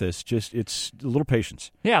 we got this. Just it's a little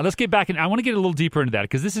patience. Yeah, let's get back. I want to get a little deeper into that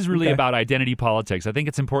because this is really about identity politics. I think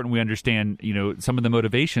it's important we understand, some of the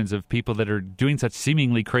motivations of people that are doing such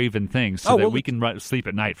seemingly craven things so that we can sleep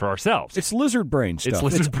at night for ourselves. It's lizard brain stuff. It's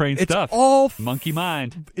lizard brain stuff. It's all monkey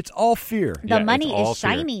mind. It's all fear. The money is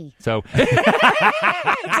shiny. So...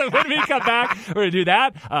 So when we come back, we're going to do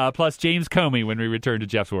that, plus James Comey when we return to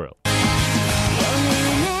Jeff's World.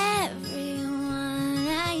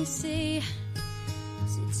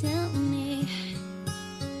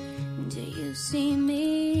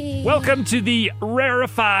 Welcome to the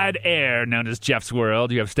rarefied air known as Jeff's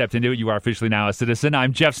World. You have stepped into it. You are officially now a citizen.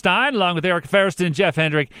 I'm Jeff Stein, along with Eric Ferriston, Jeff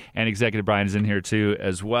Hendrick, and Executive Brian is in here too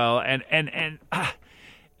as well. And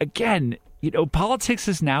again... politics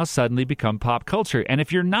has now suddenly become pop culture. And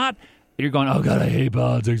if you're not, you're going, oh, God, I hate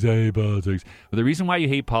politics. Well, the reason why you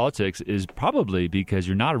hate politics is probably because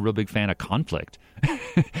you're not a real big fan of conflict.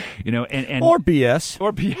 Or BS.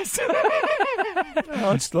 Or BS.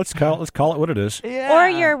 Let's call it what it is. Yeah. Or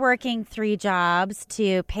you're working 3 jobs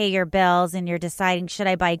to pay your bills and you're deciding, should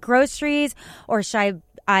I buy groceries or should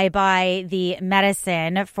I buy the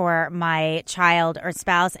medicine for my child or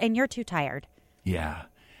spouse? And you're too tired. Yeah.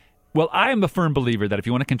 Well, I am a firm believer that if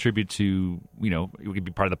you want to contribute to, you could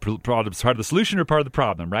be part of the solution or part of the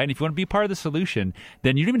problem, right? And if you want to be part of the solution,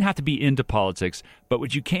 then you don't even have to be into politics. But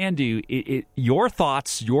what you can do, your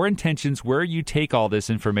thoughts, your intentions, where you take all this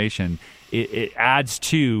information, it adds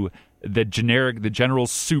to the general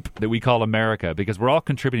soup that we call America, because we're all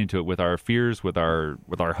contributing to it with our fears, with our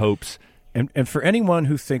hopes. And for anyone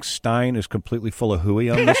who thinks Stein is completely full of hooey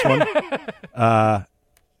on this one,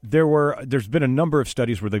 there's been a number of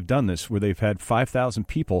studies where they've done this, where they've had 5,000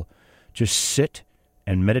 people just sit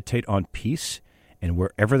and meditate on peace, and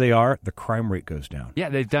wherever they are, the crime rate goes down. Yeah,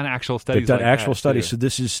 they've done actual studies. They've done actual studies, so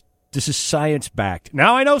this is science-backed.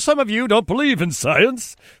 Now, I know some of you don't believe in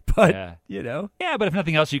science, but, Yeah, but if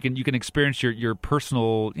nothing else, you can experience your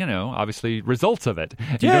personal, obviously, results of it.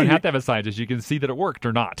 You don't have to have a scientist. You can see that it worked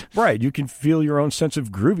or not. Right. You can feel your own sense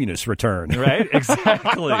of grooviness return. Right,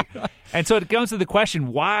 exactly. And so it comes to the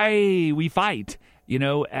question, why we fight.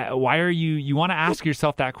 Why are you want to ask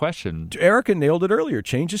yourself that question? Erica nailed it earlier.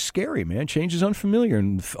 Change is scary, man. Change is unfamiliar,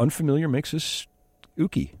 and unfamiliar makes us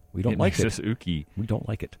ooky. We don't like it. Makes us ooky. We don't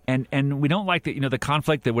like it. And we don't like the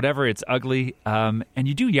conflict, that whatever, it's ugly. And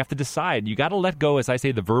you have to decide. You got to let go, as I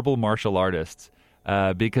say, the verbal martial artists.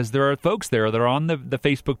 Because there are folks there that are on the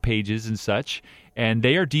Facebook pages and such, and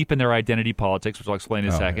they are deep in their identity politics, which I'll explain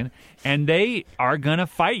in a second, and they are going to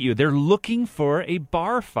fight you. They're looking for a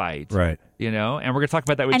bar fight. Right. And we're going to talk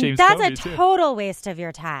about that with and James that's Comey, a total waste of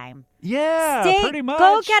your time. Yeah, pretty much.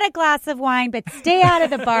 Go get a glass of wine, but stay out of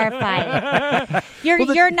the bar fight.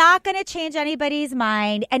 You're not going to change anybody's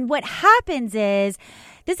mind. And what happens is,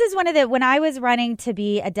 this is when I was running to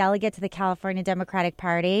be a delegate to the California Democratic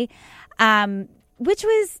Party, which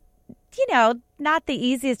was, not the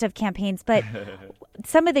easiest of campaigns, but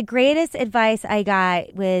some of the greatest advice I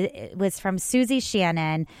got was from Susie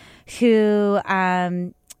Shannon, who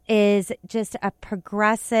is just a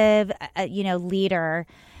progressive, leader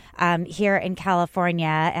here in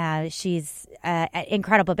California. She's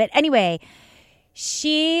incredible. But anyway,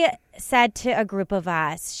 she said to a group of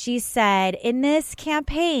us, she said, in this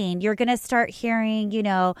campaign, you're going to start hearing,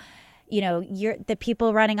 the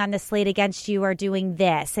people running on the slate against you are doing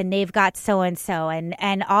this, and they've got so-and-so,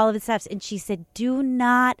 and all of the stuff. And she said, do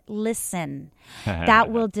not listen.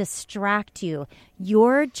 That will distract you.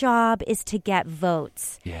 Your job is to get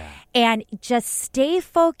votes. Yeah. And just stay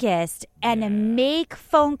focused and make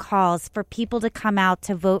phone calls for people to come out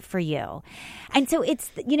to vote for you. And so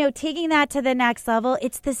it's, taking that to the next level,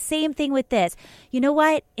 it's the same thing with this. You know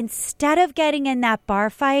what? Instead of getting in that bar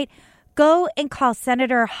fight, go and call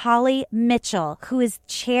Senator Holly Mitchell, who is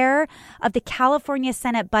chair of the California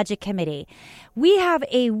Senate Budget Committee. We have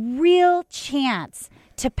a real chance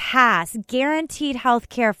to pass guaranteed health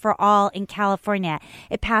care for all in California.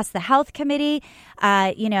 It passed the health committee.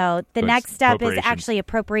 The next step is actually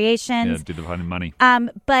appropriations. Yeah, do the funding money.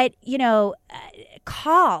 But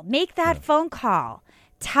make that phone call.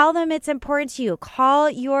 Tell them it's important to you.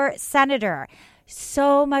 Call your senator.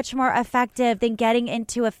 So much more effective than getting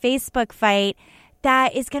into a Facebook fight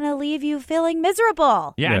that is going to leave you feeling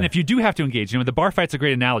miserable. Yeah, and if you do have to engage, the bar fight's a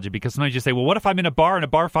great analogy, because sometimes you say, well, what if I'm in a bar and a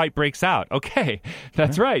bar fight breaks out? Okay,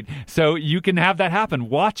 that's right. So you can have that happen.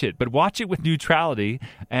 Watch it, but watch it with neutrality,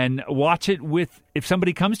 and watch it with, if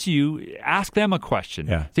somebody comes to you, ask them a question.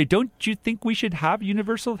 Yeah. Say, don't you think we should have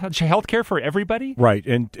universal health care for everybody? Right,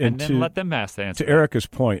 and then let them answer. To Erica's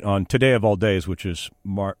point, on Today of All Days, which is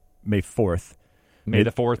May 4th, May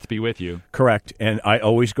the 4th be with you. Correct. And I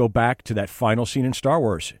always go back to that final scene in Star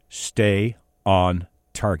Wars. Stay on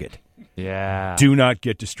target. Yeah. Do not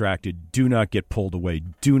get distracted. Do not get pulled away.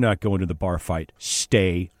 Do not go into the bar fight.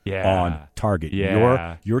 Stay on target.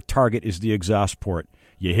 Yeah. Your target is the exhaust port.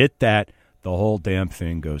 You hit that, the whole damn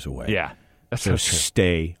thing goes away. Yeah. That's so so true.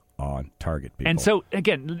 Stay on target, people. And so,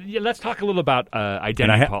 again, let's talk a little about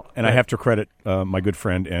identity politics. And I have to credit my good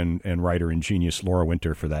friend and writer and genius Laura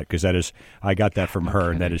Winter for that, because I got that from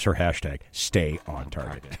her, and that is her hashtag, stay on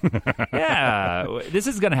target. Yeah, this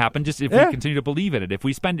is going to happen just if we continue to believe in it. If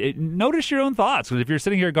we notice your own thoughts. Because if you're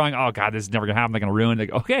sitting here going, oh, God, this is never going to happen, they're going to ruin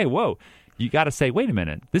it. Okay, whoa. You got to say, wait a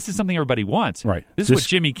minute. This is something everybody wants. Right. This is what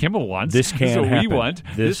Jimmy Kimmel wants. This can what happen. We want.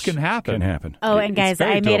 This can happen. Oh, and guys,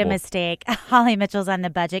 I made a mistake. Holly Mitchell's on the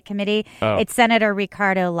budget committee. Oh. It's Senator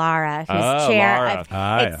Ricardo Lara, who's chair.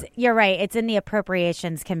 You're right. It's in the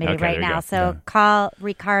appropriations committee right now. So call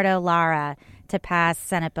Ricardo Lara to pass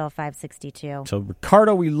Senate Bill 562. So,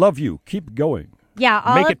 Ricardo, we love you. Keep going. Yeah,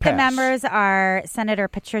 all of the members are Senator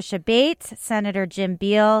Patricia Bates, Senator Jim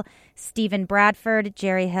Beal, Stephen Bradford,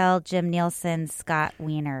 Jerry Hill, Jim Nielsen, Scott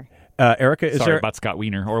Weiner. Erica, Sorry about Scott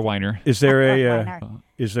Weiner or Weiner. Is there a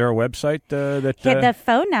website that? The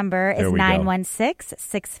phone number is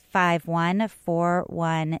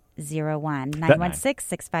 916-651-4101.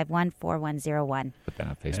 916-651-4101. Put that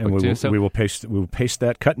on Facebook too. We will paste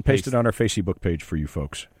that, cut and paste it on our Facebook page for you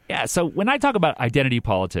folks. Yeah, so when I talk about identity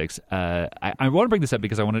politics, I want to bring this up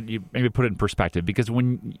because I want to maybe put it in perspective. Because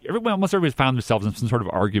when almost everybody's found themselves in some sort of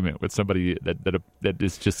argument with somebody that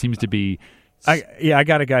just seems to be. I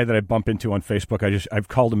got a guy that I bump into on Facebook. I've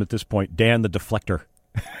called him at this point Dan the Deflector,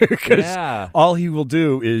 because all he will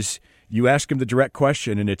do is you ask him the direct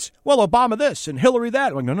question, and it's Obama this and Hillary that.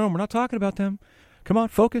 I'm like, no, we're not talking about them. Come on,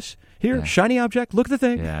 focus here. Shiny object. Look at the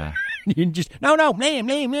thing. Yeah. You just no,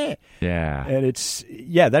 meh. Yeah. And it's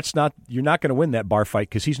that's not. You're not going to win that bar fight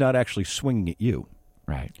because he's not actually swinging at you.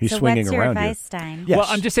 Right. He's swinging what's your around advice, you. Stein? Yes. Well,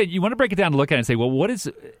 I'm just saying you want to break it down and look at it and say, well, what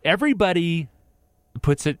is everybody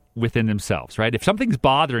puts it within themselves, right? If something's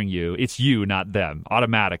bothering you, it's you, not them,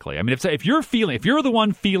 automatically. I mean, if you're the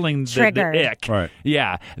one feeling the ick, right.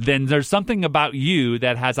 Yeah, then there's something about you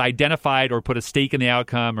that has identified or put a stake in the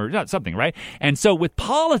outcome or something, right? And so with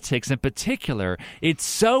politics in particular, it's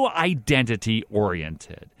so identity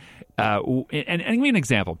oriented. And give me an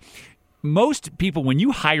example. Most people, when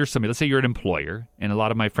you hire somebody, let's say you're an employer, and a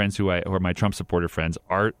lot of my friends who are my Trump supporter friends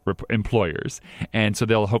are employers, and so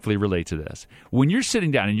they'll hopefully relate to this. When you're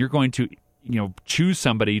sitting down and you're going to, choose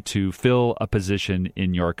somebody to fill a position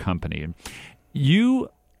in your company,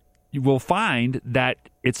 you will find that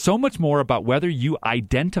it's so much more about whether you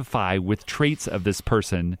identify with traits of this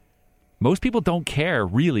person. Most people don't care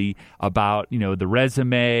really about, the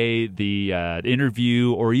resume, the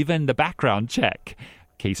interview, or even the background check.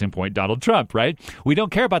 Case in point, Donald Trump, right? We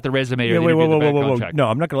don't care about the resume or the background check. No,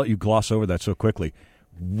 I'm not going to let you gloss over that so quickly.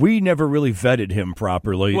 We never really vetted him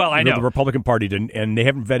properly. Well, I know. The Republican Party didn't, and they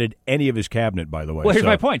haven't vetted any of his cabinet, by the way. Well, here's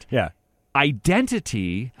my point. Yeah.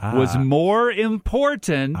 Identity was more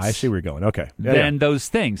important. I see where you're going. Okay. Than those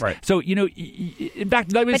things. Right. So, in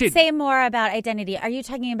fact, let me say more about identity. Are you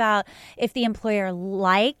talking about if the employer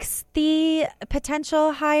likes the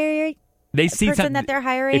potential hire? They see person that they're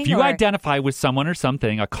hiring? If you identify with someone or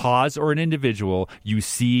something, a cause or an individual, you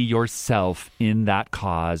see yourself in that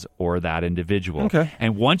cause or that individual. Okay.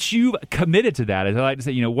 And once you've committed to that, as I like to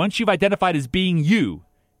say, once you've identified as being you,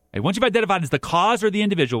 and once you've identified as the cause or the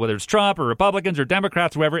individual, whether it's Trump or Republicans or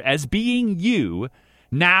Democrats, whoever, as being you,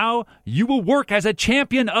 now you will work as a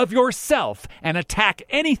champion of yourself and attack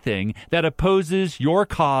anything that opposes your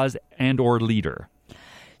cause and or leader.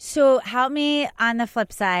 So help me on the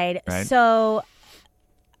flip side. Right. So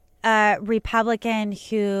a Republican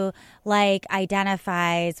who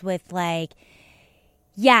identifies with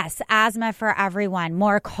yes, asthma for everyone,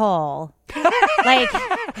 more coal.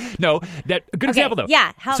 No, that good example though.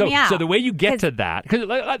 Yeah, help me out. So the way you get to that, because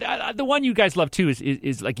the one you guys love too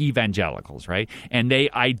is like evangelicals, right? And they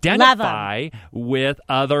identify with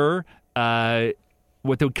other.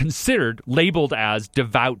 What they would considered labeled as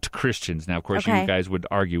devout Christians. Now, of course, you guys would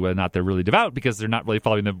argue whether or not they're really devout because they're not really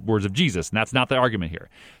following the words of Jesus, and that's not the argument here.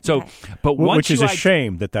 So, but once which is a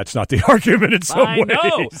shame that that's not the argument in some ways.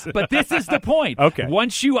 I know, but this is the point. Okay.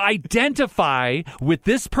 Once you identify with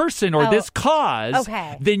this person or this cause,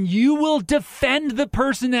 then you will defend the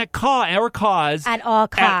person or cause at all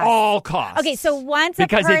costs. At all costs. Okay, so once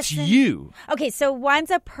because it's you. Okay, so once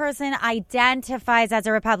a person identifies as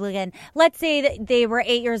a Republican, let's say that they were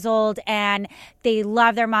 8 years old and they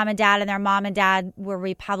love their mom and dad, and their mom and dad were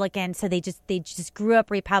Republican, so they just grew up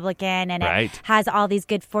Republican, and it has all these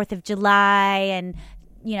good 4th of July and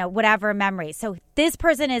whatever memories. So this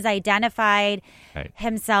person is identified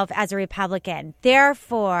himself as a Republican.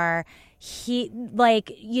 Therefore, he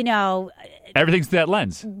everything's through that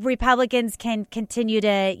lens. Republicans can continue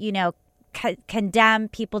to condemn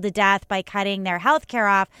people to death by cutting their health care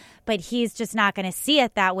off, but he's just not going to see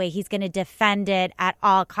it that way. He's going to defend it at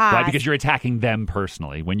all costs. Right, because you're attacking them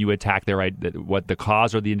personally when you attack what the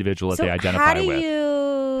cause or the individual that they identify with. How do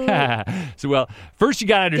you So, well, first you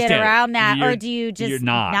got to understand. Get around that, or do you just you're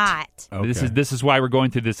not? Okay. This is why we're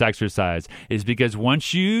going through this exercise, is because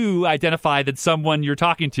once you identify that someone you're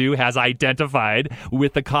talking to has identified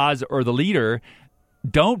with the cause or the leader,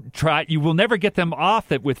 don't try. You will never get them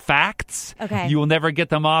off it with facts. Okay. You will never get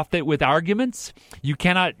them off it with arguments. You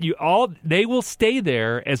cannot. They will stay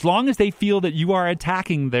there as long as they feel that you are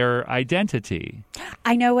attacking their identity.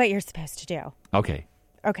 I know what you're supposed to do. Okay.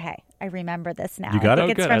 I remember this now. You got it? I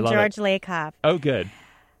think it's from George Lakoff. Oh, good.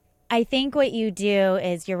 I think what you do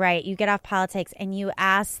is, you're right, you get off politics and you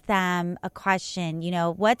ask them a question.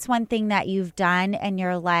 What's one thing that you've done in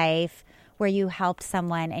your life where you helped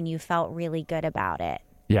someone and you felt really good about it?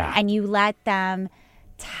 Yeah. And you let them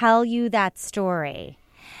tell you that story.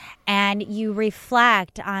 And you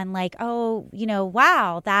reflect on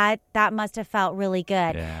wow, that must have felt really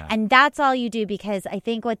good. Yeah. And that's all you do, because I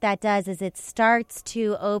think what that does is it starts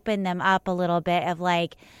to open them up a little bit of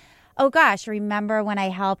oh gosh, remember when I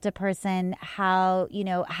helped a person, how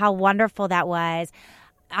wonderful that was.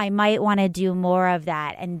 I might want to do more of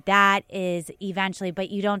that. And that is eventually, but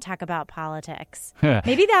you don't talk about politics.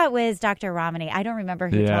 Maybe that was Dr. Romney. I don't remember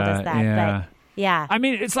who told us that, but yeah. I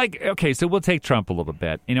mean, it's like, okay, so we'll take Trump a little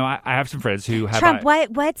bit. I have some friends who have... Trump,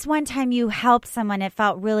 what's one time you helped someone it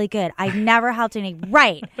felt really good? I've never helped any...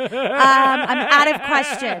 Right. I'm out of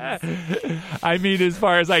questions. I mean, as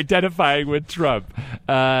far as identifying with Trump,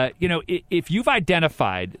 if you've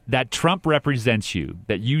identified that Trump represents you,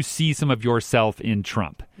 that you see some of yourself in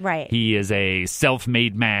Trump. Right. He is a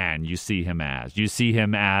self-made man, you see him as. You see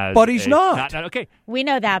him as... But he's not. Okay. We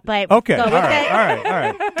know that, but... Okay, all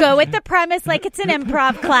right. Go with the premise like it's an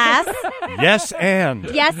improv class. Yes, and.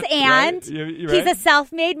 Yes, and. Right? He's a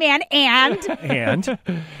self-made man, and. And.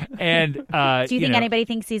 Do you think anybody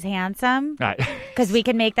thinks he's handsome? Because we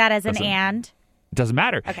can make that as an and. It doesn't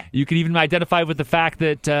matter. Okay. You can even identify with the fact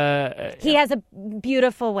that... he has a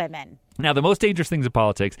beautiful women. Now, the most dangerous things in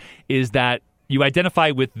politics is that you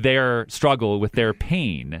identify with their struggle, with their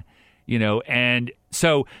pain, and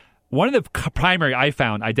so one of the primary, I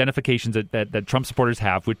found, identifications that Trump supporters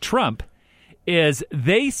have with Trump is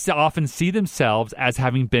they often see themselves as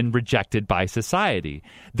having been rejected by society.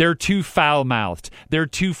 They're too foul-mouthed. They're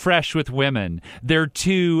too fresh with women. They're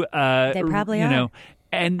too... they probably are.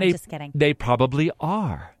 And just kidding. They probably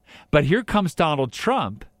are. But here comes Donald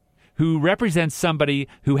Trump, who represents somebody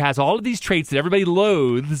who has all of these traits that everybody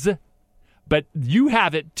loathes, but you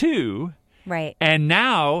have it too. Right. And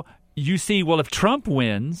now you see, well, if Trump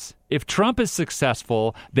wins, if Trump is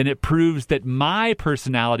successful, then it proves that my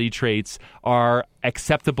personality traits are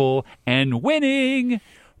acceptable and winning.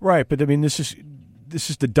 Right, but I mean, this is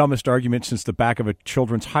the dumbest argument since the back of a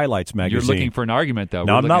children's highlights magazine. You're looking for an argument, though.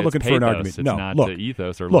 No, I'm not looking for an argument. It's No, not look,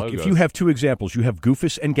 ethos or look. logos. If you have two examples, you have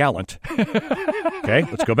Goofus and Gallant. Okay,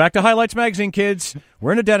 let's go back to highlights magazine, kids.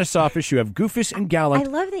 We're in a dentist's office. You have Goofus and Gallant. I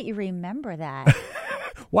love that you remember that.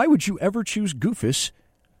 Why would you ever choose Goofus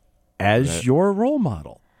as your role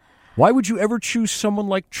model? Why would you ever choose someone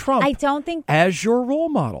like Trump as your role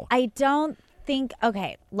model? I don't think,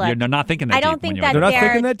 okay, look. You're not thinking that I don't deep think when that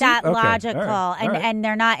you're they're that Okay. logical, All right. and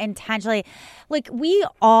they're not intentionally. Like, we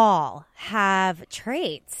all have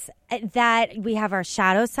traits that we have our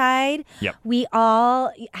shadow side. Yep. We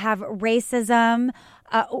all have racism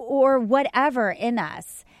or whatever in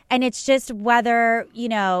us. And it's just whether,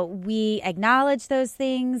 we acknowledge those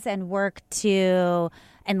things and work to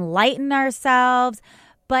enlighten ourselves.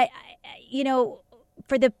 But,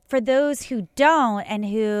 for those who don't and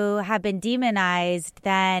who have been demonized,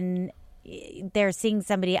 then they're seeing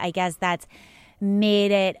somebody, I guess, that's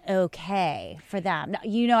made it okay for them.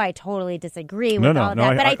 I totally disagree with all of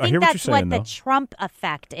that. But I think that's what the Trump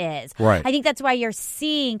effect is. Right. I think that's why you're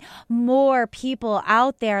seeing more people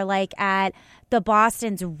out there, like at the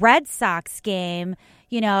Boston's Red Sox game,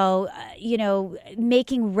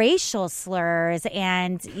 making racial slurs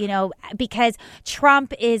and, because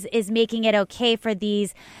Trump is making it okay for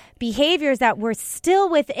these behaviors that were still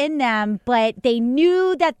within them, but they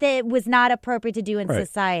knew that it was not appropriate to do in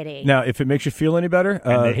society. Now, if it makes you feel any better...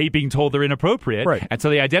 and they hate being told they're inappropriate. Right. And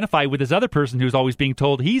so they identify with this other person who's always being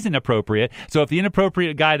told he's inappropriate. So if the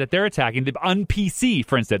inappropriate guy that they're attacking, the un-PC,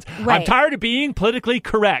 for instance, I'm tired of being politically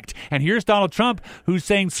correct. And here's Donald Trump who's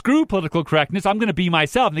saying, screw political correctness, I'm going to be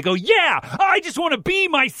myself. And they go, yeah, I just want to be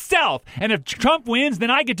myself. And if Trump wins,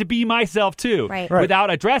 then I get to be myself too. Right.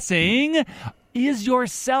 Without addressing... Is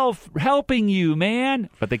yourself helping you, man?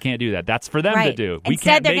 But they can't do that. That's for them to do. We Instead,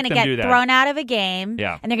 can't they're make going them to do get that. thrown out of a game,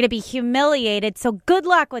 Yeah. and they're going to be humiliated. So good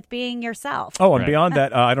luck with being yourself. Oh, and beyond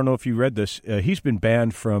that, I don't know if you read this. He's been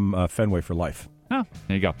banned from Fenway for life. Oh,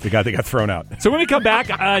 there you go. The guy that got thrown out. So when we come back,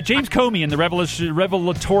 James Comey and the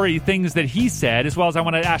revelatory things that he said, as well as I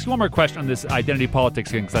want to ask you one more question on this identity politics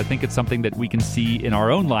thing, because I think it's something that we can see in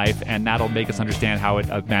our own life, and that'll make us understand how it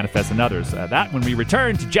manifests in others. That when we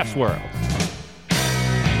return to Jeff's World.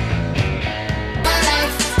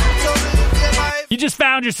 You just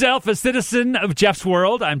found yourself a citizen of Jeff's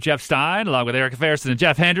World. I'm Jeff Stein, along with Erica Ferguson and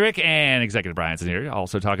Jeff Hendrick, and Executive Bryanson here,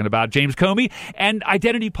 also talking about James Comey and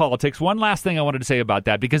identity politics. One last thing I wanted to say about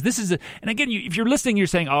that, because this is, and again, if you're listening, you're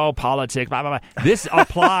saying, oh, politics, blah, blah, blah. This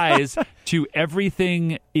applies to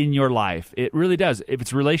everything in your life. It really does. If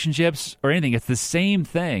it's relationships or anything, it's the same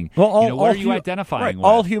thing. Well, what are you identifying with?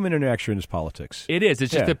 All human interaction is politics. It is.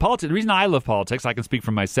 It's just that politics. The reason I love politics, I can speak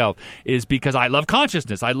for myself, is because I love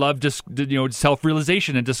consciousness. I love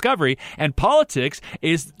self-realization and discovery. And politics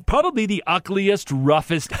is probably the ugliest,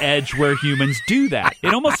 roughest edge where humans do that.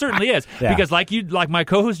 It almost certainly is. Yeah. Because like my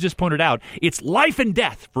co-host just pointed out, it's life and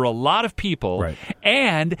death for a lot of people. Right.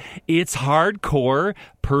 And it's hardcore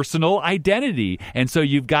personal identity. And so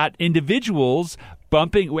you've got individuals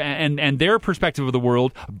bumping and their perspective of the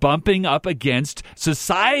world bumping up against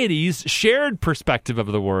society's shared perspective of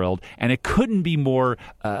the world. And it couldn't be more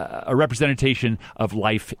a representation of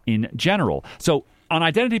life in general. So on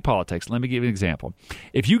identity politics, let me give you an example.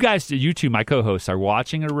 If you two, my co-hosts, are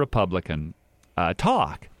watching a Republican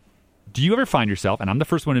talk, do you ever find yourself, and I'm the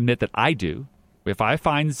first one to admit that I do, if I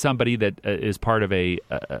find somebody that is part of a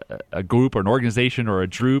group or an organization or a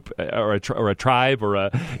droop or a tribe or a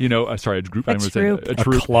group, a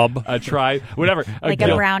club, a tribe, whatever, like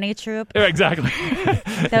a brownie troop, exactly.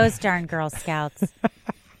 Those darn Girl Scouts.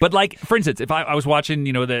 But like, for instance, if I was watching,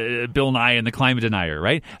 the Bill Nye and the climate denier,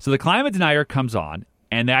 right? So the climate denier comes on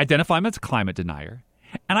and they identify him as a climate denier,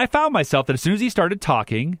 and I found myself that as soon as he started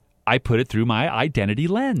talking, I put it through my identity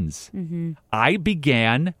lens. Mm-hmm.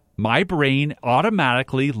 My brain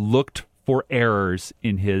automatically looked for errors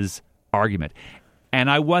in his argument. And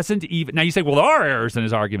I wasn't even... Now, you say, well, there are errors in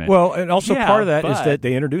his argument. Well, and also part of that is that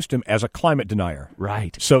they introduced him as a climate denier.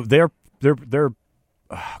 Right. So they are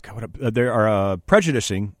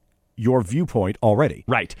prejudicing your viewpoint already.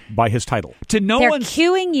 Right. By his title. They're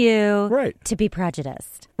cueing you to be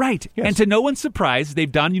prejudiced. Right. Yes. And to no one's surprise,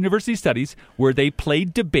 they've done university studies where they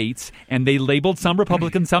played debates and they labeled some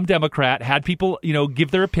Republican, some Democrat, had people, give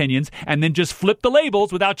their opinions, and then just flipped the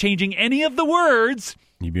labels without changing any of the words.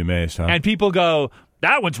 You'd be amazed, huh? And people go,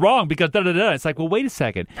 that one's wrong because da-da-da-da. It's like, well, wait a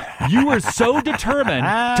second. You were so determined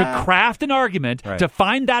to craft an argument to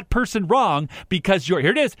find that person wrong because here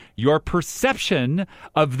it is. Your perception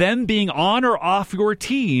of them being on or off your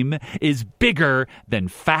team is bigger than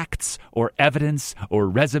facts or evidence or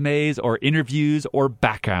resumes or interviews or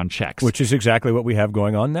background checks. Which is exactly what we have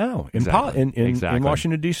going on now in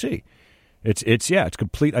Washington, D.C. It's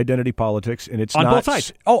complete identity politics, and it's on not both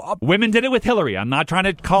sides. Women did it with Hillary. I'm not trying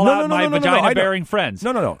to call out my vagina-bearing friends.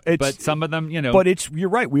 No. But some of them, But you're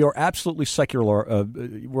right. We are absolutely secular.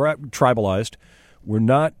 We're tribalized. We're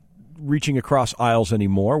not reaching across aisles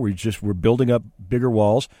anymore. We're building up bigger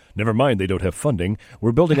walls. Never mind, they don't have funding.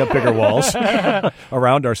 We're building up bigger walls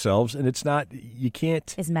around ourselves, and it's not. You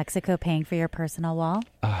can't. Is Mexico paying for your personal wall?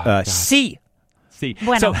 See.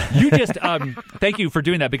 Bueno. So you just thank you for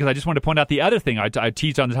doing that, because I just want to point out the other thing I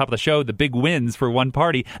teased on the top of the show, the big wins for one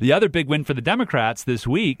party. The other big win for the Democrats this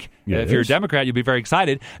week, if you're a Democrat, you'll be very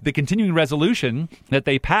excited. The continuing resolution that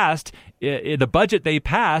they passed, the budget they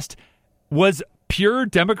passed was pure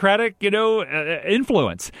Democratic,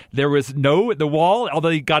 influence. There was the wall, although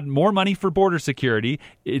they got more money for border security,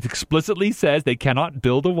 it explicitly says they cannot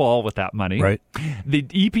build a wall with that money. Right. The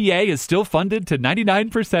EPA is still funded to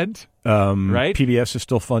 99%. Right? PBS is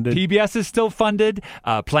still funded. PBS is still funded.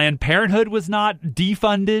 Planned Parenthood was not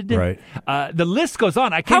defunded. Right. The list goes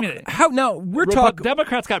on. How now we're talking.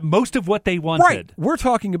 Democrats got most of what they wanted. Right. We're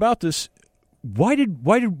talking about this. Why did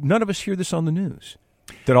none of us hear this on the news?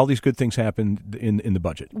 That all these good things happened in the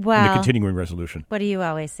budget, in the continuing resolution. What do you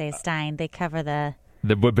always say, Stein? They cover the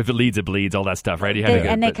if it leads, it bleeds, all that stuff, right?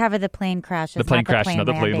 They cover the plane crashes, the plane crashes, not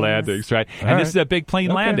the plane landings, right? And this is a big plane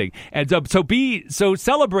landing, and so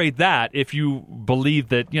celebrate that if you believe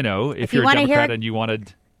that if you're a Democrat and you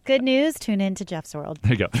wanted good news, tune in to Jeff's World.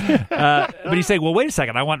 There you go. But you say, well, wait a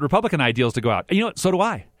second, I want Republican ideals to go out. And so do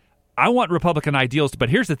I. I want Republican ideals, but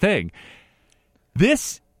here's the thing: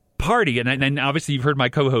 this party, and obviously you've heard my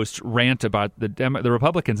co-host rant about the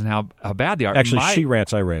Republicans and how bad they are. Actually, she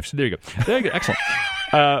rants, I raves. There you go. Excellent.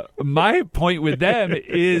 My point with them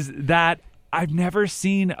is that I've never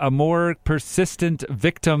seen a more persistent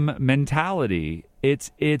victim mentality.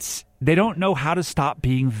 It's they don't know how to stop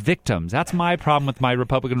being victims. That's my problem with my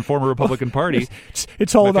former Republican Party.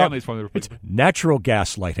 It's all about it's natural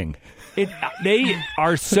gaslighting. They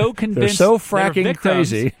are so convinced they're so fracking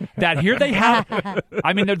crazy that here they have.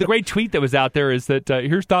 I mean, the great tweet that was out there is that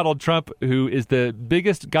here's Donald Trump, who is the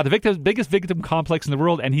biggest victim complex in the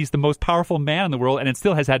world, and he's the most powerful man in the world, and it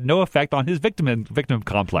still has had no effect on his victim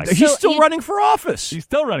complex. He's still running for office. He's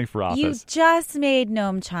still running for office. You just made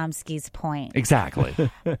Noam Chomsky's point. Exactly.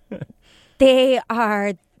 They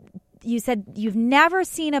are. You said you've never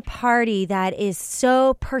seen a party that is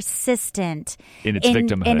so persistent in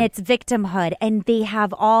its victimhood, and they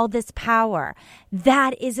have all this power.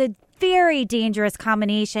 That is a very dangerous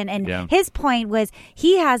combination. And his point was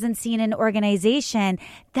he hasn't seen an organization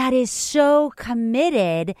that is so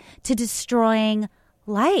committed to destroying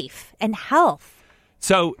life and health.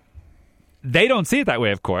 So they don't see it that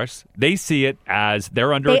way, of course. They see it as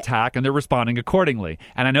they're under attack and they're responding accordingly.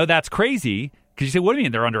 And I know that's crazy because you say, what do you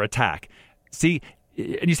mean they're under attack? See,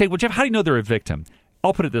 and you say, well, Jeff, how do you know they're a victim?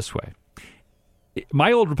 I'll put it this way.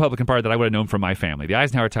 My old Republican Party that I would have known from my family, the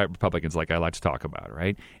Eisenhower type Republicans like I like to talk about,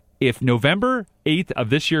 right? If November 8th of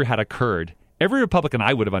this year had occurred, every Republican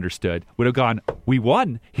I would have understood would have gone, we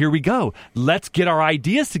won. Here we go. Let's get our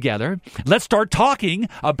ideas together. Let's start talking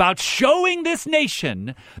about showing this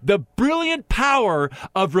nation the brilliant power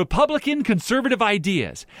of Republican conservative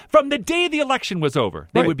ideas. From the day the election was over,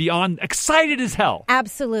 they would be on excited as hell.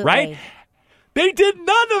 Absolutely. Right? They did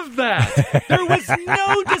none of that. There was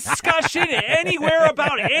no discussion anywhere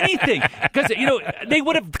about anything because, they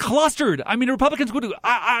would have clustered. I mean, Republicans would have,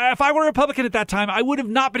 if I were a Republican at that time, I would have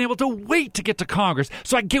not been able to wait to get to Congress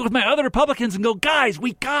so I could get with my other Republicans and go, guys,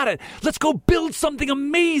 we got it. Let's go build something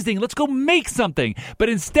amazing. Let's go make something. But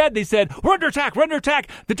instead they said, we're under attack. We're under attack.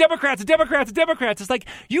 The Democrats. It's like,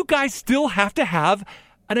 you guys still have to have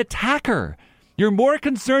an attacker. You're more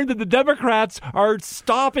concerned that the Democrats are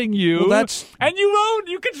stopping you, and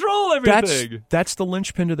you control everything. That's the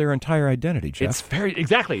linchpin to their entire identity, Jeff. It's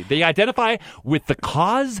exactly. They identify with the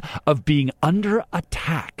cause of being under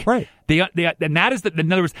attack. Right. And that is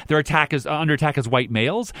in other words, their attack is under attack as white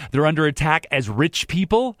males. They're under attack as rich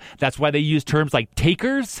people. That's why they use terms like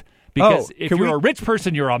takers. Because if you're a rich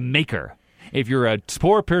person, you're a maker. If you're a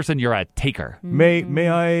poor person, you're a taker. May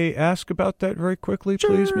I ask about that very quickly,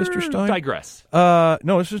 please, Mr. Stein? Digress.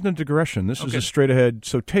 No, this isn't a digression. This is a straight ahead.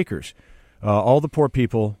 So takers, all the poor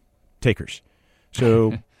people, takers.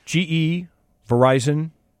 So GE,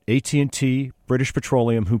 Verizon, AT&T, British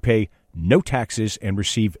Petroleum, who pay no taxes and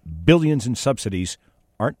receive billions in subsidies,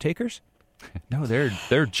 aren't takers? No,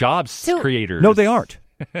 they're jobs creators. No, they aren't.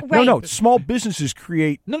 Right. No, small businesses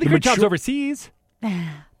create. No, they create jobs overseas.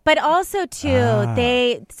 But also,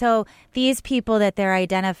 too, so these people that they're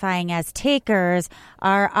identifying as takers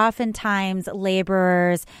are oftentimes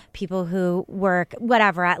laborers, people who work,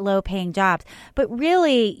 whatever, at low-paying jobs. But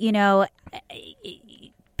really,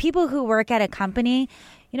 people who work at a company,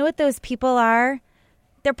 you know what those people are?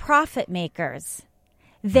 They're profit makers.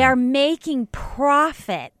 They're making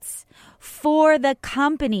profits for the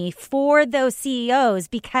company, for those CEOs,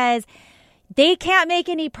 because they can't make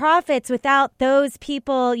any profits without those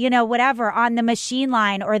people, whatever, on the machine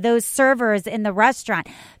line or those servers in the restaurant.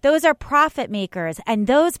 Those are profit makers. And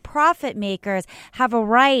those profit makers have a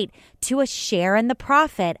right to a share in the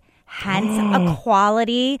profit, hence a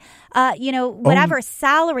quality, whatever,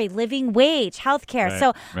 salary, living wage, healthcare.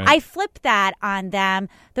 So I flip that on them.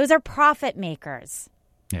 Those are profit makers.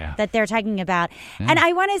 That they're talking about. And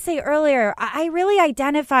I want to say earlier, I really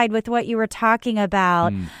identified with what you were talking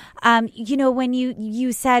about, when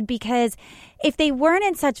you said, because if they weren't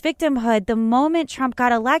in such victimhood, the moment Trump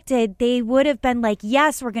got elected, they would have been like,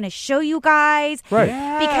 yes, we're going to show you guys. Right.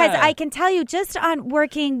 Yeah. Because I can tell you, just on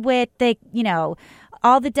working with the,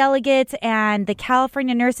 all the delegates and the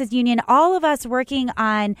California Nurses Union, all of us working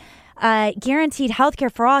on guaranteed health care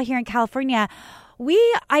for all here in California,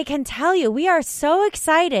 I can tell you, we are so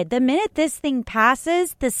excited. The minute this thing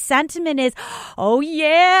passes, the sentiment is, oh,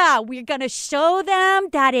 yeah, we're going to show them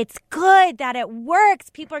that it's good, that it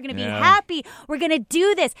works. People are going to be happy. We're going to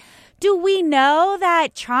do this. Do we know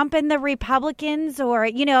that Trump and the Republicans or,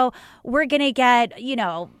 we're going to get,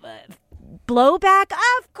 blowback?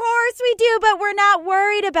 Of course we do, but we're not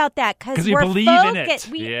worried about that because we're believe focused.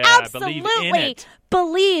 in it. We absolutely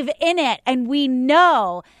believe in it, and we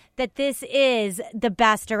know that this is the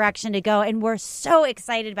best direction to go, and we're so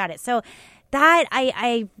excited about it. So that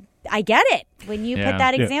I get it when you put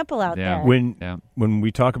that example out there. When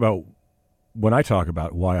I talk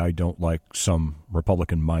about why I don't like some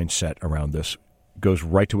Republican mindset around this, goes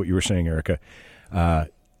right to what you were saying, Erica.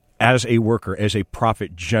 As a worker, as a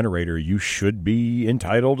profit generator, you should be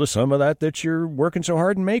entitled to some of that you're working so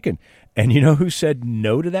hard and making. And you know who said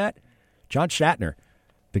no to that? John Shatner,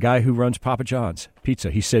 the guy who runs Papa John's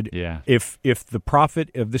Pizza. He said, if the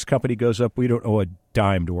profit of this company goes up, we don't owe a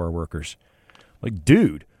dime to our workers. Like,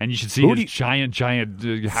 dude. And you should see his giant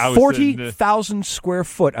house. 40,000 square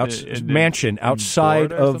foot mansion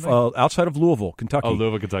outside of Louisville, Kentucky. Oh,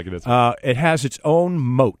 Louisville, Kentucky. That's right. It has its own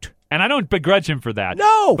moat. And I don't begrudge him for that.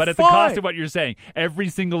 No, but at the cost of what you're saying, every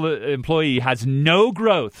single employee has no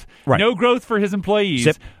growth. Right. No growth for his employees,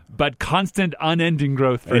 but constant, unending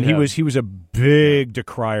growth for him. And he was a big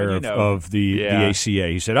decrier of the ACA.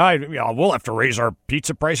 He said, we'll have to raise our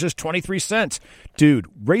pizza prices 23 cents. Dude,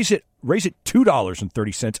 raise it raise it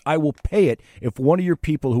 $2.30. I will pay it if one of your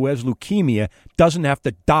people who has leukemia doesn't have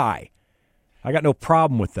to die. I got no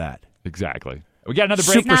problem with that. Exactly. We got another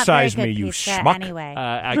break. Supersize me, you schmuck. Anyway.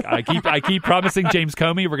 I keep promising James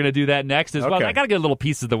Comey we're going to do that next as well. I got to get a little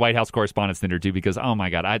piece of the White House Correspondents' Dinner, too, because, oh, my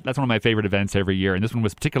God, that's one of my favorite events every year. And this one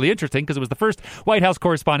was particularly interesting because it was the first White House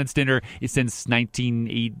Correspondents' Dinner since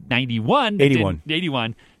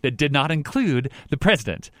 1981 that did not include the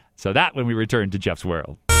president. So that when we return to Jeff's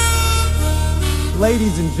World.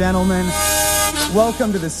 Ladies and gentlemen,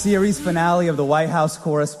 welcome to the series finale of the White House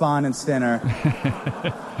Correspondents' Dinner.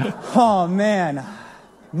 Oh, man.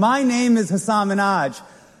 My name is Hassan Minhaj,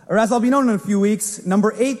 or as I'll be known in a few weeks,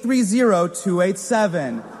 number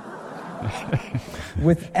 830287.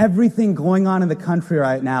 With everything going on in the country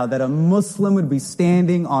right now, that a Muslim would be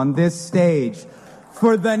standing on this stage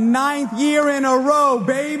for the 9th year in a row,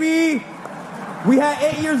 baby. We had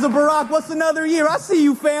 8 years of Barack. What's another year? I see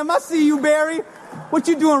you, fam. I see you, Barry. What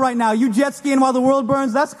you doing right now? You jet skiing while the world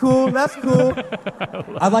burns? That's cool. That's cool.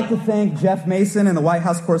 I'd like to thank Jeff Mason and the White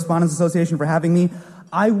House Correspondents Association for having me.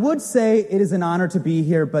 I would say it is an honor to be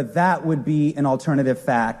here, but that would be an alternative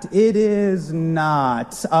fact. It is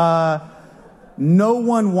not. No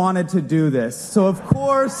one wanted to do this. So, of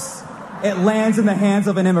course, it lands in the hands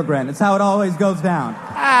of an immigrant. It's how it always goes down.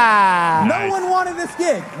 No one wanted this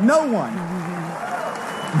gig. No one.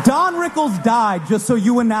 Don Rickles died just so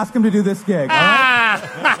you wouldn't ask him to do this gig, all right?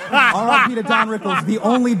 R.I.P. to Don Rickles, the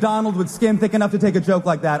only Donald with skin thick enough to take a joke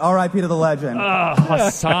like that. R.I.P. to the legend.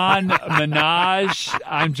 Hassan Minhaj.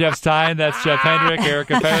 I'm Jeff Stein. That's Jeff Hendrick.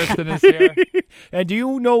 Erica Ferriston is here. And do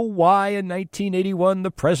you know why in 1981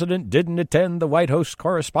 the president didn't attend the White House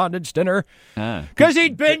Correspondents' Dinner? Because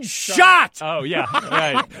he'd been shot! Oh, yeah,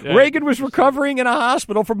 right. Reagan was recovering in a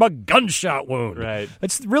hospital from a gunshot wound. Right.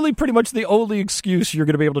 That's really pretty much the only excuse you're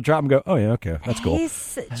going to be able to drop and go, oh, yeah, okay, that's cool.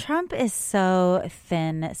 Trump is so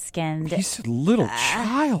thin-skinned. He's a little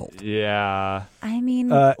child. Yeah. I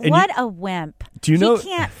mean, what a wimp. Do you know he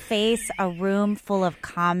can't face a room full of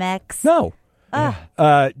comics? No. Do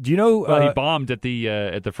you know? Well, he bombed at the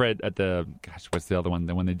gosh, what's the other one?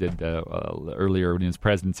 The one they did earlier in his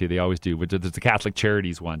presidency. They always do, which is the Catholic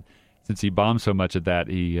Charities one. Since he bombed so much at that,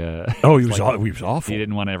 he was awful. He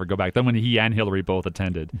didn't want to ever go back. Then when he and Hillary both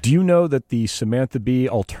attended. Do you know that the Samantha Bee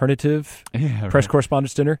alternative press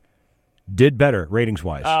correspondence dinner did better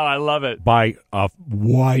ratings-wise? Oh, I love it. By a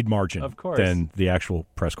wide margin, of course, than the actual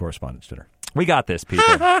press correspondence dinner. We got this, people.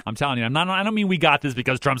 I'm telling you. I don't mean we got this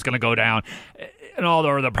because Trump's going to go down and all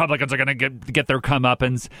the Republicans are going to get their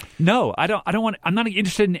comeuppance. No, I don't want. I'm not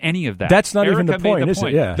interested in any of that. That's not even the point, is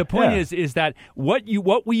it? Yeah. The point is that what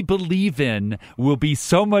we believe in will be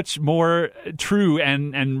so much more true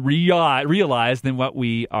and realized than what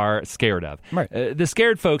we are scared of. Right. The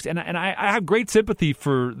scared folks, and I have great sympathy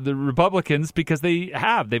for the Republicans because they've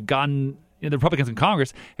gotten. The Republicans in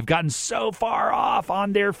Congress have gotten so far off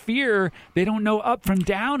on their fear they don't know up from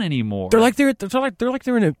down anymore. They're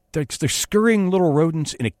scurrying little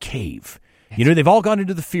rodents in a cave. They've all gone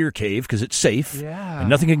into the fear cave because it's safe and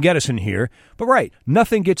nothing can get us in here. But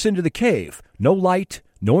nothing gets into the cave. No light,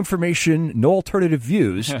 no information, no alternative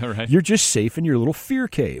views. Right. You're just safe in your little fear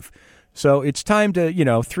cave. So it's time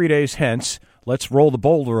to, 3 days hence, let's roll the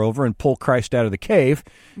boulder over and pull Christ out of the cave,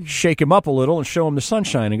 shake him up a little and show him the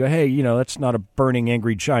sunshine and go, hey, that's not a burning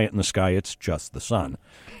angry giant in the sky. It's just the sun.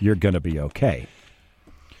 You're going to be okay.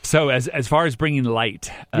 So as far as bringing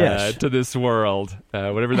light to this world,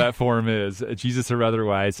 whatever that form is, Jesus or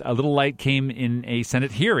otherwise, a little light came in a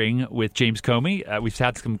Senate hearing with James Comey. We've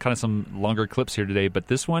had some longer clips here today, but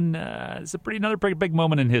this one is another pretty big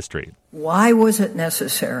moment in history. Why was it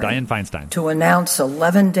necessary Dianne Feinstein to announce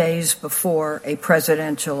 11 days before a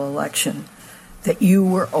presidential election that you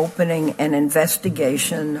were opening an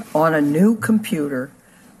investigation on a new computer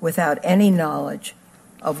without any knowledge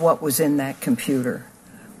of what was in that computer?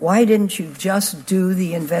 Why didn't you just do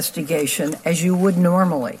the investigation as you would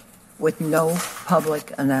normally, with no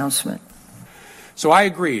public announcement? So I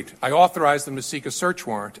agreed. I authorized them to seek a search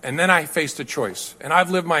warrant, and then I faced a choice. And I've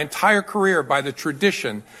lived my entire career by the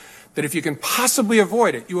tradition that if you can possibly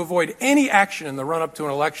avoid it, you avoid any action in the run-up to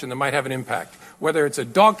an election that might have an impact, whether it's a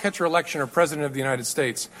dog catcher election or president of the United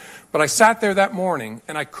States. But I sat there that morning,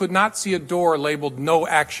 and I could not see a door labeled no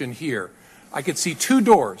action here. I could see two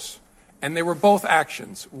doors. And they were both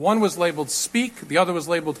actions. One was labeled speak, the other was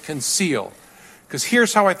labeled conceal. Because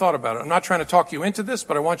here's how I thought about it. I'm not trying to talk you into this,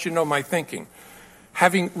 but I want you to know my thinking.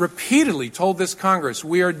 Having repeatedly told this Congress,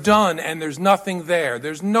 we are done and there's nothing there,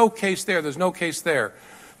 there's no case there, there's no case there,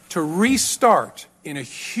 to restart in a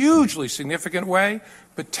hugely significant way,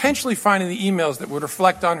 potentially finding the emails that would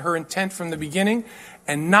reflect on her intent from the beginning,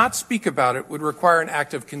 and not speak about it would require an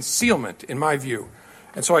act of concealment, in my view.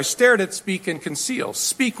 And so I stared at speak and conceal.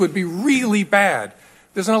 Speak would be really bad.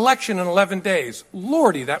 There's an election in 11 days.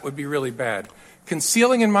 Lordy, that would be really bad.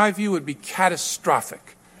 Concealing, in my view, would be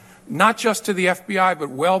catastrophic, not just to the FBI, but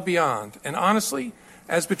well beyond. And honestly,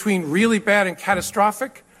 as between really bad and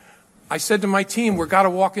catastrophic, I said to my team, we've got to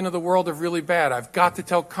walk into the world of really bad. I've got to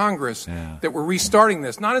tell Congress that we're restarting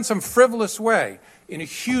this, not in some frivolous way, in a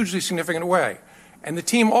hugely significant way. And the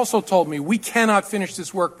team also told me, we cannot finish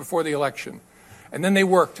this work before the election. And then they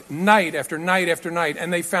worked night after night after night,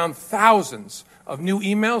 and they found thousands of new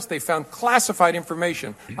emails. They found classified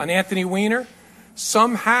information on Anthony Weiner.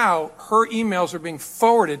 Somehow, her emails are being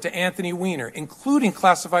forwarded to Anthony Weiner, including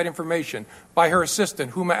classified information by her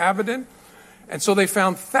assistant, Huma Abedin. And so they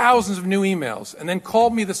found thousands of new emails and then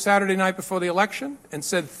called me the Saturday night before the election and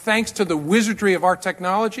said, thanks to the wizardry of our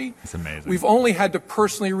technology, it's amazing. We've only had to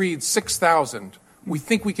personally read 6,000. We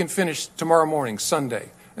think we can finish tomorrow morning,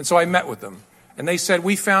 Sunday. And so I met with them. And they said,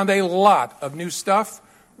 we found a lot of new stuff.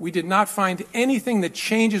 We did not find anything that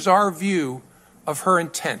changes our view of her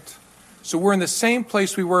intent. So we're in the same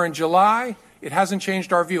place we were in July. It hasn't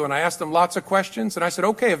changed our view. And I asked them lots of questions. And I said,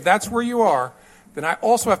 okay, if that's where you are, then I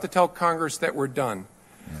also have to tell Congress that we're done.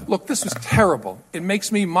 Look, this was terrible. It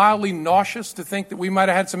makes me mildly nauseous to think that we might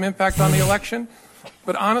have had some impact on the election.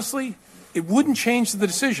 But honestly, it wouldn't change the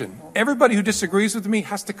decision. Everybody who disagrees with me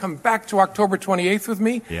has to come back to October 28th with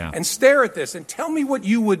me and stare at this and tell me what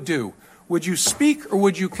you would do. Would you speak or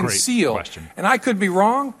would you conceal? Great question. And I could be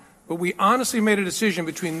wrong, but we honestly made a decision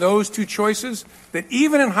between those two choices that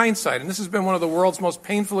even in hindsight, and this has been one of the world's most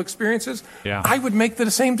painful experiences, I would make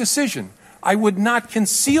the same decision. I would not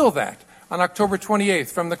conceal that on October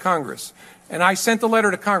 28th from the Congress. And I sent a letter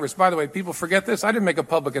to Congress. By the way, people forget this. I didn't make a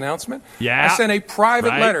public announcement. I sent a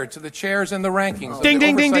private letter to the chairs and the rankings. Ding,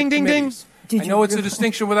 ding, ding, ding, ding, ding. I know it's a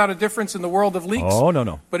distinction without a difference in the world of leaks. Oh,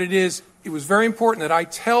 no. But it was very important that I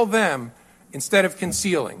tell them instead of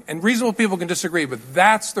concealing. And reasonable people can disagree, but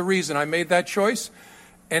that's the reason I made that choice.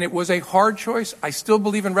 And it was a hard choice. I still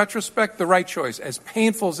believe in retrospect the right choice, as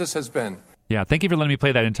painful as this has been. Yeah, thank you for letting me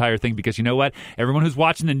play that entire thing, because you know what? Everyone who's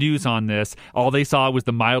watching the news on this, all they saw was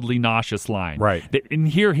the mildly nauseous line. Right. They didn't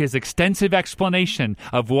hear his extensive explanation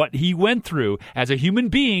of what he went through as a human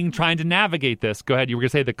being trying to navigate this. Go ahead. You were going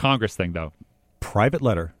to say the Congress thing, though. Private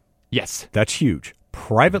letter. Yes. That's huge.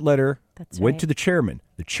 Private letter went to the chairman.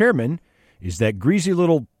 The chairman is that greasy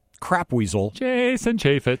little crap weasel. Jason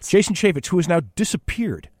Chaffetz, who has now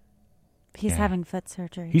disappeared. He's having foot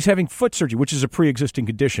surgery. He's having foot surgery, which is a pre-existing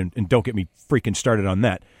condition, and don't get me freaking started on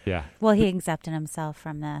that. Yeah. Well, he exempted himself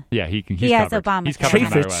from the... Yeah, he has covered. Obamacare. He's covered no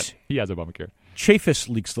matter what. He has Obamacare. Chaffetz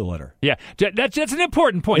leaks the letter. Yeah, that's an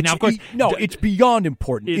important point. Now, of course... it's beyond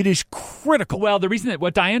important. It is critical. Well, the reason that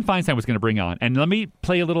what Dianne Feinstein was going to bring on, and let me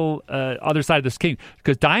play a little other side of this king,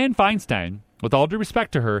 because Dianne Feinstein, with all due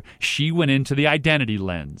respect to her, she went into the identity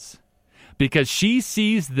lens. Because she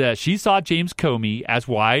saw James Comey as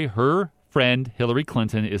why her friend Hillary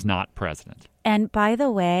Clinton is not president. And by the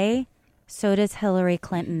way, so does Hillary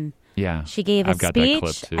Clinton. Yeah. She gave a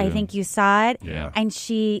speech. I think you saw it. Yeah. And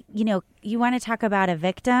she, you want to talk about a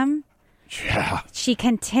victim? Yeah. She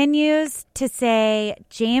continues to say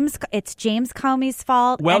it's James Comey's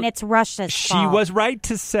fault and it's Russia's fault. She was right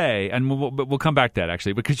to say, and we'll come back to that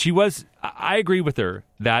actually, because I agree with her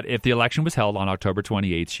that if the election was held on October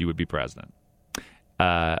 28th, she would be president.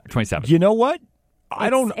 27th. You know what? It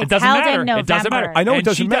doesn't matter. It doesn't matter. I know it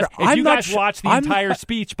doesn't matter. If you guys watch the entire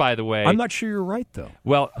speech, by the way, I'm not sure you're right, though.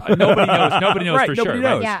 Well, nobody knows. Nobody knows for sure.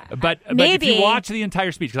 Knows. Right? Yeah. But if you watch the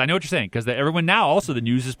entire speech, because I know what you're saying, because everyone now also the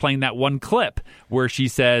news is playing that one clip where she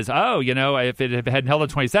says, if it had held on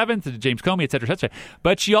 27th, James Comey, et cetera, et cetera.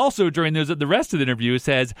 But she also during the rest of the interview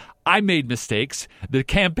says, I made mistakes. The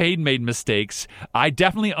campaign made mistakes. I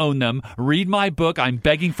definitely own them. Read my book. I'm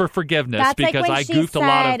begging for forgiveness because I goofed a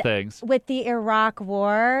lot of things. With the Iraq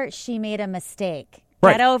War, she made a mistake.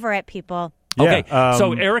 Right. Get over it, people. Okay,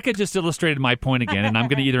 so Erica just illustrated my point again, and I'm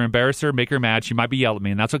going to either embarrass her, make her mad. She might be yelling at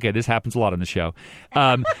me, and that's okay. This happens a lot on the show.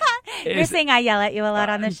 You're saying I yell at you a lot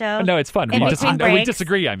on the show? No, it's fun. We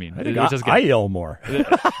disagree, I mean. I yell more. Yeah.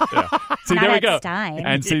 See, Not there we at go. Stein.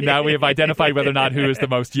 And see, now we have identified whether or not who is the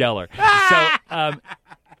most yeller. So,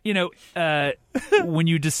 when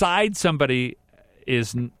you decide somebody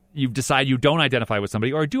is you've decided you don't identify with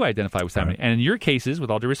somebody or do identify with somebody. Right. And in your cases,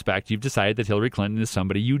 with all due respect, you've decided that Hillary Clinton is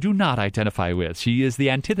somebody you do not identify with. She is the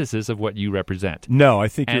antithesis of what you represent. No, I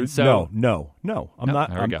think no. I'm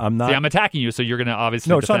not. I'm not. See, I'm attacking you, so you're going to obviously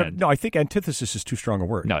No, it's defend. not. I think antithesis is too strong a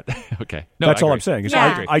word. No, okay. No, that's all I'm saying.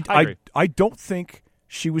 I agree. I don't think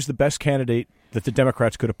she was the best candidate that the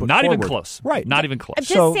Democrats could have put forward. Not even close. Right. Not even close. I'm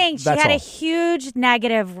just saying she had a huge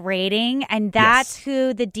negative rating, and that's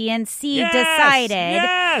who the DNC decided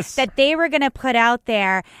that they were going to put out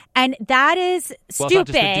there. And that is stupid. Well, it's not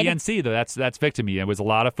just the DNC, though. That's victimy. It was a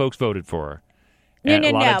lot of folks voted for her.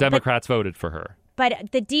 A lot of Democrats voted for her.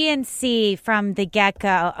 But the DNC from the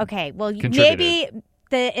get-go, okay, well, maybe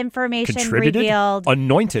the information revealed.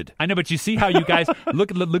 Anointed. I know, but you see how you guys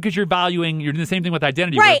look at your valuing. You're doing the same thing with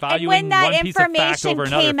identity. Right, We're valuing and when that one piece of fact over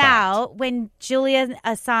another came out, when Julian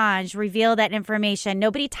Assange revealed that information,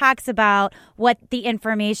 nobody talks about what the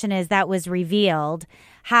information is that was revealed,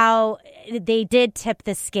 how they did tip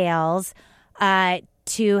the scales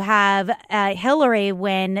to have Hillary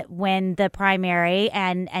win the primary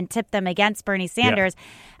and tip them against Bernie Sanders. Yeah.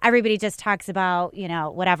 Everybody just talks about,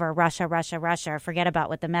 whatever, Russia, forget about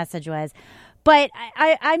what the message was. But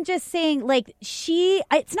I'm just saying,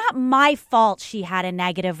 it's not my fault she had a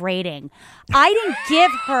negative rating. I didn't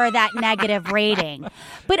give her that negative rating.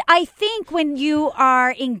 But I think when you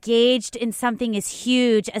are engaged in something as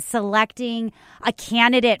huge as selecting a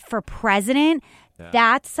candidate for president,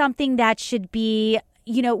 that's something that should be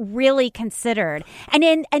really considered. And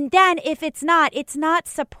then if it's not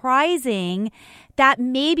surprising that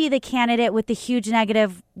maybe the candidate with the huge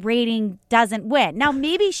negative rating doesn't win. Now,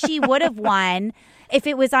 maybe she would have won if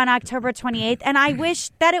it was on October 28th, and I wish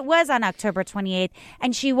that it was on October 28th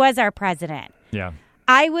and she was our president. Yeah.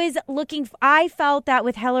 I felt that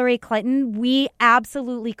with Hillary Clinton, we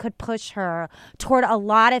absolutely could push her toward a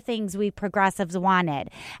lot of things we progressives wanted.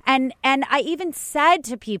 And I even said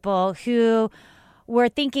to people who were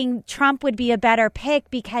thinking Trump would be a better pick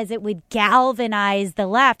because it would galvanize the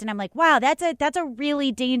left. And I'm like, wow, that's a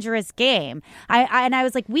really dangerous game. I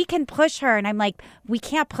was like, we can push her. And I'm like, we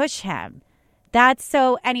can't push him.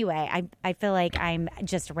 Anyway, I feel like I'm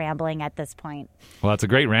just rambling at this point. Well, that's a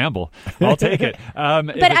great ramble. I'll take it.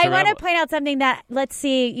 But I want to point out something that, let's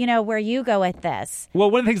see, where you go with this. Well,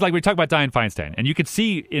 one of the things, we talk about Dianne Feinstein, and you could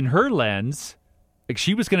see in her lens,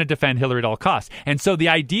 she was going to defend Hillary at all costs. And so the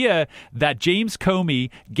idea that James Comey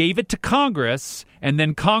gave it to Congress and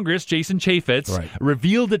then Congress, Jason Chaffetz,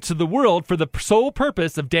 revealed it to the world for the sole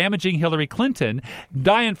purpose of damaging Hillary Clinton,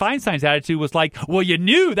 Dianne Feinstein's attitude was like, well, you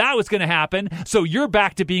knew that was going to happen, so you're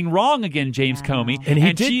back to being wrong again, James Comey.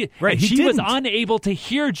 And she was unable to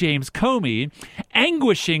hear James Comey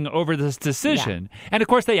anguishing over this decision. Yeah. And, of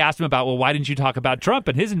course, they asked him about, well, why didn't you talk about Trump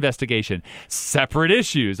and his investigation? Separate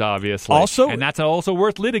issues, obviously. And that's also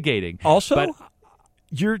worth litigating.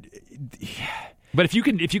 But if you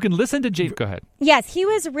can listen to James, go ahead. Yes, he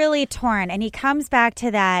was really torn, and he comes back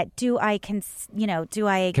to that. Do I conceal,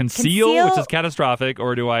 which is catastrophic,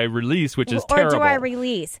 or do I release, which is terrible? Or do I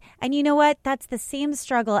release? And you know what? That's the same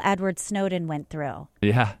struggle Edward Snowden went through.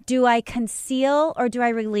 Yeah. Do I conceal or do I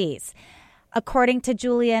release? According to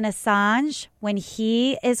Julian Assange, when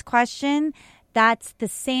he is questioned, that's the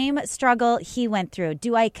same struggle he went through.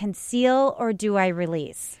 Do I conceal or do I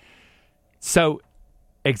release? So.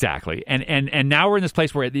 Exactly. And now we're in this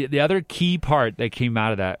place where the other key part that came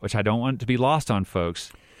out of that, which I don't want to be lost on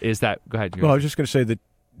folks, is that... Go ahead. Well, I was just going to say that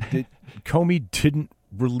Comey didn't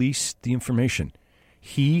release the information.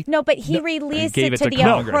 But he released it to the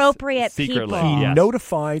appropriate people. He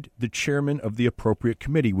notified the chairman of the appropriate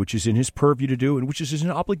committee, which is in his purview to do and which is his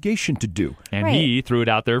obligation to do. And he threw it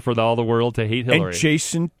out there for all the world to hate Hillary. And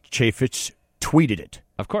Jason Chaffetz tweeted it.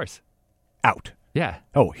 Of course. Out. Yeah.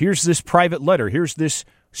 Oh, here's this private letter. Here's this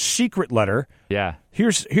secret letter. Yeah.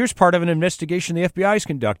 Here's part of an investigation the FBI is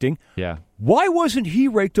conducting. Yeah. Why wasn't he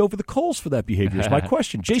raked over the coals for that behavior is my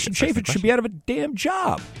question. Jason Chaffetz should be out of a damn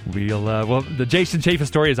job. Well, the Jason Chaffetz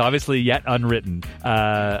story is obviously yet unwritten.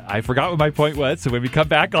 I forgot what my point was, so when we come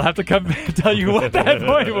back, I'll have to come tell you what that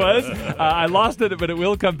point was. I lost it, but it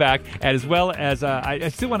will come back, as well as I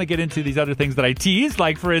still want to get into these other things that I teased,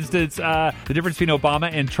 like, for instance, the difference between Obama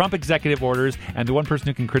and Trump executive orders and the one person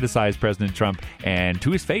who can criticize President Trump and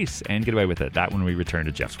to his face and get away with it. That when we return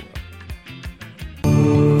to Jeff's World.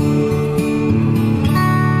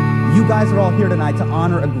 You guys are all here tonight to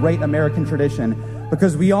honor a great American tradition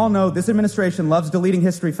because we all know this administration loves deleting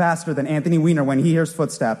history faster than Anthony Weiner when he hears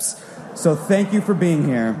footsteps. So thank you for being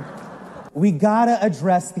here. We gotta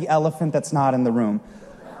address the elephant that's not in the room.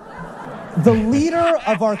 The leader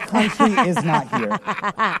of our country is not here.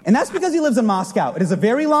 And that's because he lives in Moscow. It is a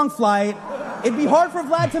very long flight. It'd be hard for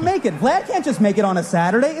Vlad to make it. Vlad can't just make it on a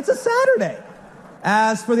Saturday. It's a Saturday.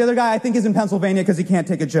 As for the other guy, I think he's in Pennsylvania because he can't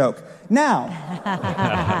take a joke. Now,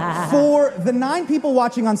 for the 9 people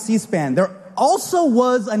watching on C-SPAN, there also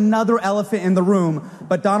was another elephant in the room,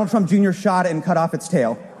 but Donald Trump Jr. shot it and cut off its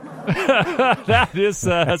tail. That is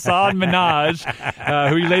Hassan Minhaj,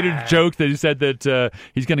 who he later joked that he said that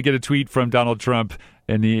he's going to get a tweet from Donald Trump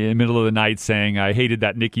in the middle of the night saying, "I hated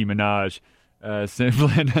that Nicki Minaj."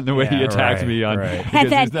 Simply and the way he attacked me on. Right.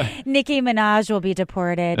 And then Nicki Minaj will be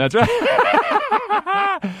deported. That's right.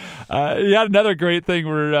 He had another great thing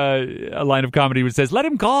where a line of comedy which says, "Let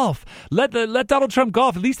him golf. Let Donald Trump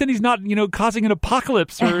golf. At least then he's not, causing an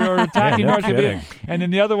apocalypse or attacking North Korea." And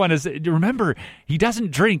then the other one is, remember, he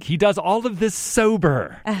doesn't drink. He does all of this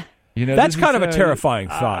sober. That's kind of a terrifying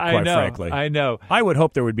thought, quite frankly. I know. I would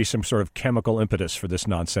hope there would be some sort of chemical impetus for this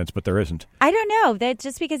nonsense, but there isn't. I don't know. That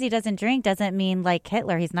just because he doesn't drink doesn't mean, like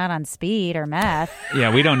Hitler, he's not on speed or meth.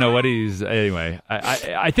 Yeah, we don't know what he's... Anyway,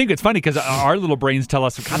 I think it's funny because our little brains tell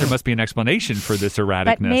us, God, there must be an explanation for this erraticness.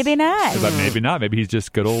 But maybe not. But maybe not. Maybe he's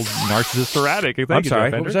just good old narcissist erratic. I'm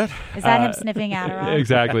sorry, what was that? Is that him sniffing Adderall?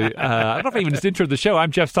 Exactly. I don't know if I even just introed the show.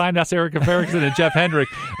 I'm Jeff Stein, that's Erica Ferguson and Jeff Hendrick.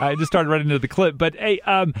 I just started right into the clip. But, hey,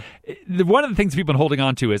 one of the things people are holding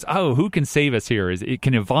on to is, who can save us here?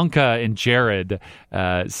 Can Ivanka and Jared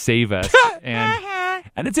save us?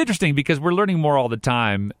 And it's interesting because we're learning more all the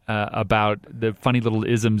time about the funny little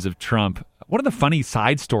isms of Trump. One of the funny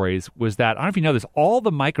side stories was that, I don't know if you know this, all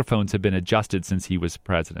the microphones have been adjusted since he was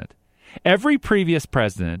president. Every previous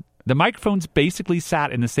president, the microphones basically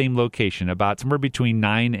sat in the same location, about somewhere between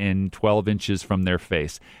 9 and 12 inches from their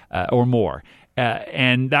face or more.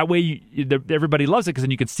 And that way, everybody loves it because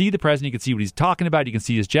then you can see the president, you can see what he's talking about, you can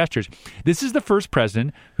see his gestures. This is the first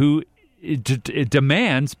president who it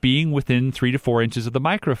demands being within 3 to 4 inches of the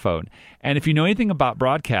microphone. And if you know anything about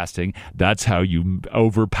broadcasting, that's how you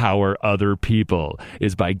overpower other people,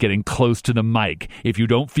 is by getting close to the mic. If you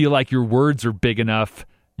don't feel like your words are big enough,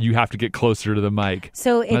 you have to get closer to the mic.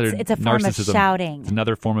 So it's a form of shouting. It's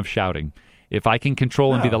another form of shouting. If I can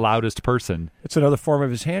control and be the loudest person. It's another form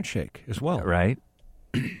of his handshake as well. Right?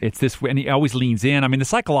 It's this, and he always leans in. I mean, the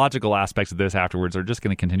psychological aspects of this afterwards are just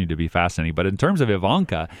going to continue to be fascinating. But in terms of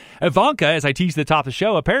Ivanka, as I teased at the top of the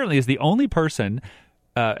show, apparently is the only person,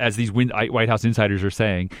 as these White House insiders are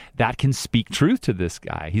saying, that can speak truth to this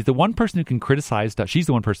guy. He's the one person who can criticize. She's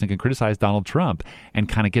the one person who can criticize Donald Trump and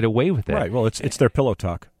kind of get away with it. Right. Well, it's their pillow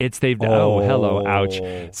talk. Hello, ouch.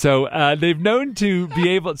 So they've known to be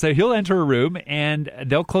able. So he'll enter a room and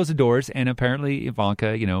they'll close the doors, and apparently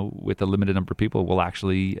Ivanka, with a limited number of people, will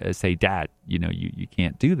actually say, "Dad, you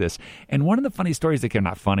can't do this." And one of the funny stories that are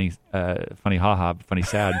not funny, haha, funny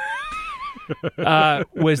sad,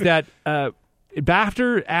 was that.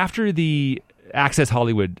 After the Access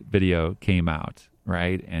Hollywood video came out,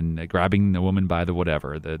 right, and grabbing the woman by the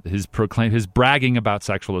whatever, his bragging about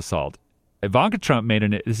sexual assault, Ivanka Trump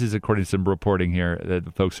this is according to some reporting here,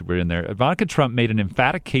 the folks who were in there, Ivanka Trump made an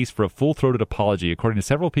emphatic case for a full-throated apology, according to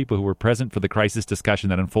several people who were present for the crisis discussion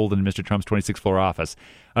that unfolded in Mr. Trump's 26th floor office.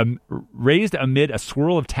 Raised amid a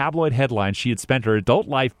swirl of tabloid headlines, she had spent her adult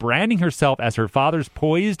life branding herself as her father's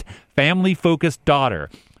poised, family-focused daughter.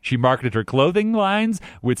 She marketed her clothing lines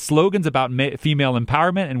with slogans about female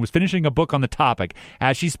empowerment and was finishing a book on the topic.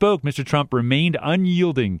 As she spoke, Mr. Trump remained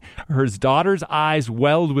unyielding. Her daughter's eyes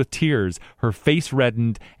welled with tears. Her face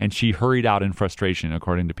reddened, and she hurried out in frustration,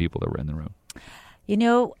 according to people that were in the room.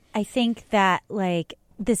 I think that,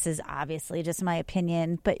 this is obviously just my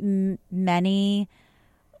opinion, but many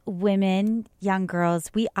women, young girls,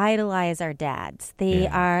 we idolize our dads.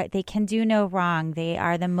 They can do no wrong. They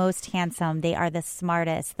are the most handsome. They are the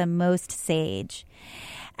smartest, the most sage.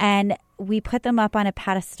 And we put them up on a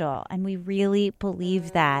pedestal, and we really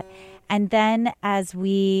believe that. And then as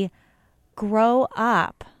we grow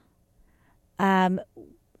up,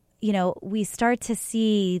 we start to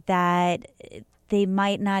see that they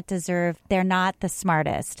might not they're not the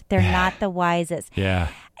smartest. They're not the wisest. Yeah.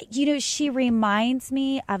 She reminds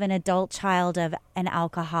me of an adult child of an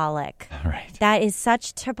alcoholic. Right. That is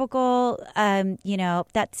such typical,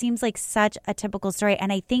 that seems like such a typical story.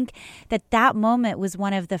 And I think that moment was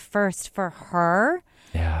one of the first for her,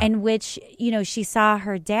 in which, she saw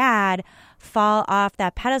her dad fall off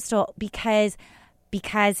that pedestal because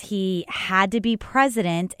he had to be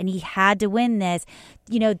president and he had to win this.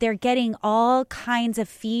 They're getting all kinds of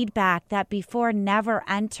feedback that before never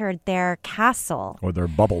entered their castle. Or their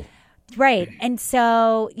bubble. Right. And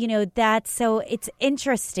so, it's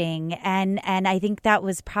interesting. And I think that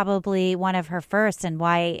was probably one of her first, and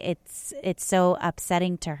why it's so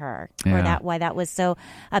upsetting to her, or why that was so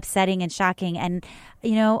upsetting and shocking. And,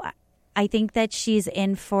 I think that she's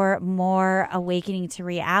in for more awakening to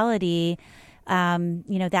reality,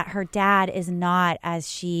 that her dad is not as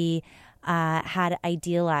she had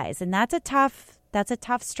idealized. And that's a tough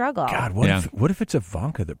struggle. God, what if it's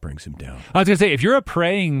Ivanka that brings him down? I was going to say, if you're a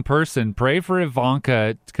praying person, pray for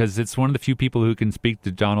Ivanka, because it's one of the few people who can speak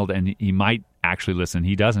to Donald, and he might actually listen.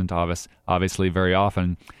 He doesn't, obviously, very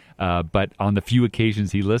often. But on the few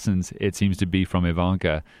occasions he listens, it seems to be from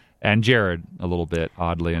Ivanka. And Jared, a little bit,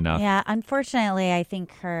 oddly enough. Yeah, unfortunately, I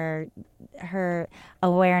think her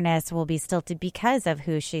awareness will be stilted because of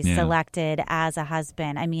who she's selected as a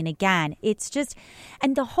husband. I mean, again, it's just,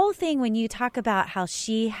 and the whole thing when you talk about how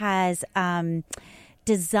she has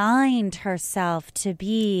designed herself to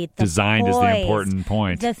be the designed poised, is the important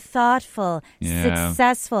point. The thoughtful,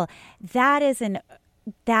 successful. That is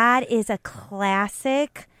a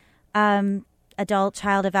classic adult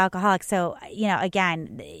child of alcoholics. So,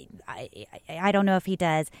 again, I don't know if he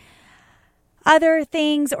does other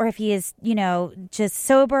things or if he is, just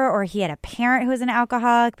sober, or he had a parent who was an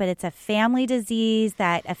alcoholic, but it's a family disease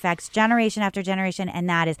that affects generation after generation. And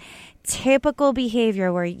that is typical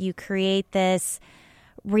behavior where you create this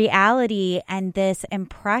reality and this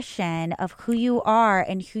impression of who you are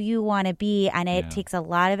and who you want to be. And it takes a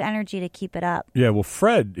lot of energy to keep it up. Yeah, well,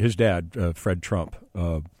 Fred, his dad, Fred Trump,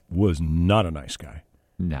 was not a nice guy.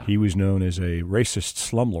 No. He was known as a racist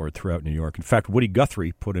slumlord throughout New York. In fact, Woody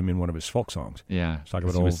Guthrie put him in one of his folk songs. Yeah, talking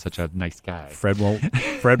about he was such a nice guy. Fred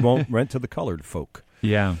won't rent to the colored folk.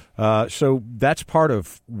 Yeah. So that's part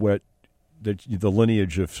of what the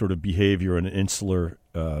lineage of sort of behavior and insular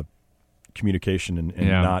communication and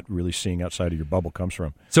not really seeing outside of your bubble comes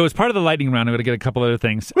from. So as part of the lightning round, I'm going to get a couple other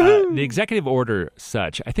things. The executive order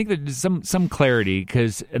such, I think there's some clarity,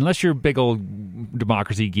 because unless you're big old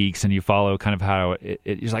democracy geeks and you follow kind of how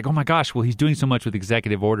it's like, oh my gosh, well, he's doing so much with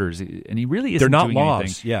executive orders, and he really isn't doing anything. They're not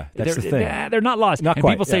laws. Yeah, that's the thing. They're not laws. Not and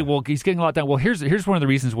quite, people say, well, he's getting a lot done. Well, here's one of the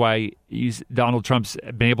reasons why Donald Trump's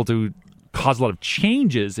been able to cause a lot of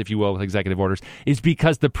changes, if you will, with executive orders, is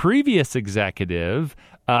because the previous executive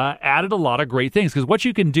added a lot of great things. Because what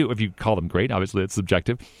you can do, if you call them great, obviously it's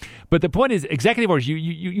subjective, but the point is, executive orders,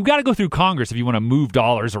 you got to go through Congress if you want to move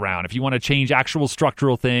dollars around, if you want to change actual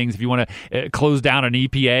structural things, if you want to close down an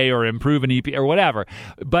EPA or improve an EPA or whatever.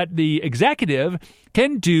 But the executive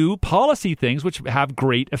can do policy things which have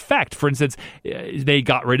great effect. For instance, they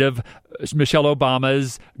got rid of Michelle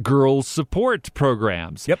Obama's girls support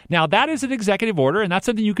programs. Yep. Now, that is an executive order, and that's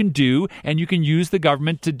something you can do, and you can use the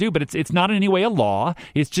government to do, but it's not in any way a law.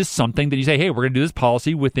 It's just something that you say, hey, we're going to do this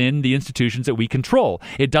policy within the institutions that we control.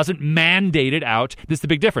 It doesn't mandate it out. This is the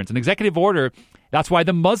big difference. An executive order, that's why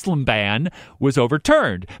the Muslim ban was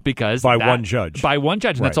overturned, because by one judge. By one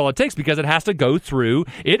judge, and that's all it takes, because it has to go through.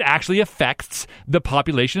 It actually affects the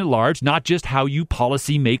population at large, not just how you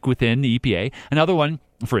policy make within the EPA. Another one,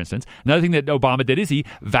 for instance, another thing that Obama did is he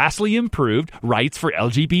vastly improved rights for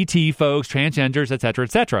LGBT folks, transgenders, et cetera,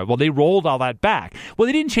 et cetera. Well, they rolled all that back. Well,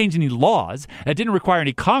 they didn't change any laws. It didn't require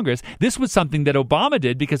any Congress. This was something that Obama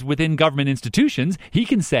did because within government institutions, he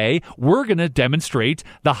can say, we're going to demonstrate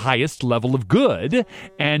the highest level of good,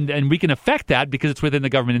 and we can affect that because it's within the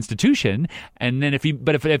government institution. And then if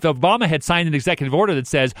Obama had signed an executive order that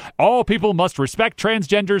says all people must respect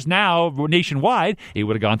transgenders now nationwide, it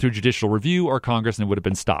would have gone through judicial review or Congress, and it would have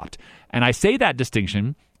been stopped. And I say that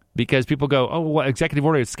distinction because people go, oh, well, executive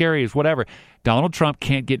order is scary, is whatever. Donald Trump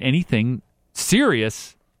can't get anything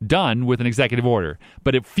serious done with an executive order.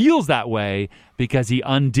 But it feels that way because he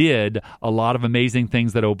undid a lot of amazing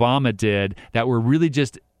things that Obama did that were really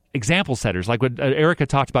just example setters, like what Erica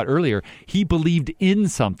talked about earlier. He believed in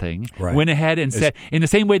something, went ahead and said, in the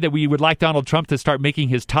same way that we would like Donald Trump to start making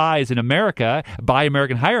his ties in America, buy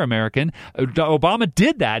American, hire American, Obama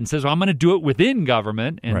did that and says, well, I'm going to do it within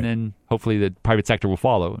government, and then hopefully the private sector will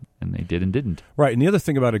follow. And they did and didn't. Right. And the other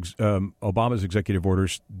thing about Obama's executive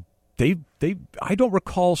orders, I don't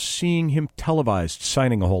recall seeing him televised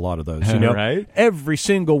signing a whole lot of those. You know, right? Every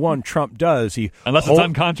single one Trump does, he's posing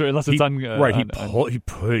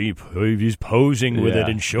with it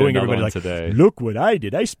and showing everybody like, look what I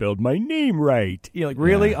did. I spelled my name right. You're like,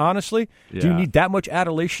 really? Honestly? Do you need that much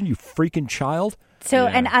adulation, you freaking child? So,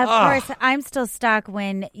 and of course, I'm still stuck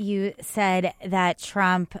when you said that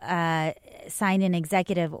Trump signed an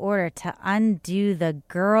executive order to undo the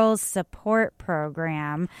girls' support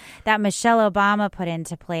program that Michelle Obama put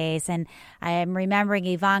into place. And I am remembering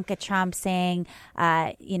Ivanka Trump saying,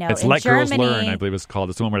 it's in Let Germany, Girls Learn, I believe it's called.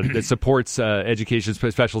 It's the one where it supports education,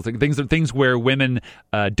 special things where women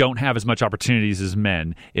don't have as much opportunities as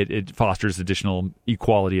men. It fosters additional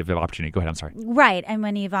equality of opportunity. Go ahead, I'm sorry. Right. And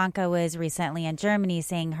when Ivanka was recently in Germany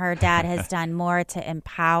saying her dad has done more to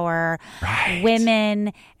empower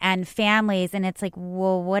women and families, and it's like,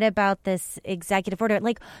 well, what about this executive order?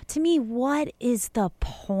 Like, to me, what is the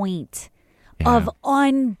point of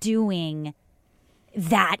undoing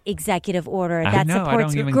that executive order that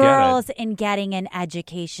supports girls in getting an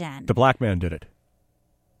education? The black man did it.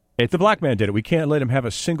 The black man did it. We can't let him have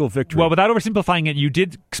a single victory. Well, without oversimplifying it, you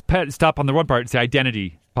did stop on the one part. It's the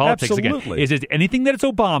identity politics Absolutely. again. Is it anything that it's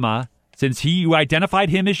Obama? Since you identified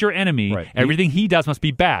him as your enemy, everything he does must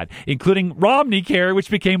be bad, including Romney Care,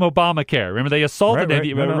 which became Obamacare. Remember, they assaulted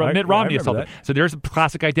Mitt Romney assaulted. So there's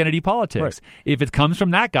classic identity politics. Right. If it comes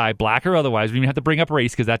from that guy, black or otherwise, we don't even have to bring up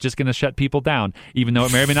race because that's just going to shut people down, even though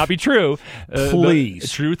it may or may not be true.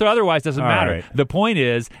 Please. Truth or otherwise doesn't matter. Right. The point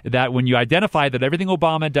is that when you identify that everything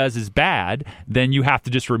Obama does is bad, then you have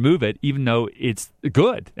to just remove it, even though it's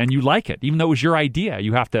good and you like it. Even though it was your idea,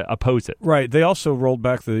 you have to oppose it. Right. They also rolled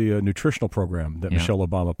back the nutritional program that Michelle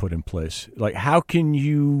Obama put in place. Like, how can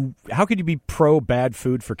you be pro bad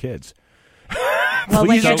food for kids? Well,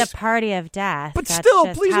 when you're the party of death, but that's still,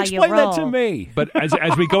 just please how explain you that to me. But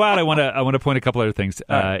as we go out, I want to point a couple other things.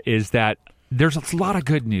 Is that there's a lot of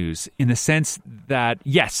good news in the sense that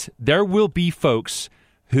yes, there will be folks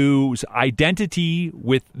whose identity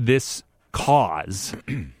with this cause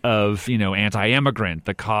of anti-immigrant,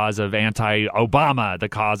 the cause of anti-Obama, the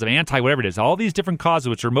cause of anti-whatever it is, all these different causes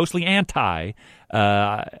which are mostly anti.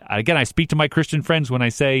 Again, I speak to my Christian friends when I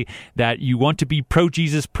say that you want to be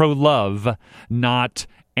pro-Jesus, pro-love, not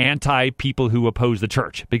anti-people who oppose the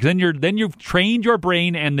church, because then you've trained your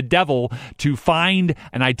brain and the devil to find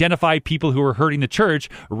and identify people who are hurting the church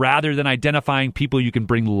rather than identifying people you can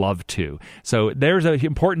bring love to. So there's an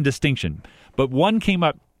important distinction. But one came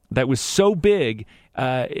up that was so big,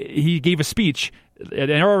 he gave a speech at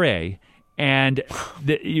NRA, and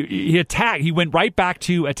he went right back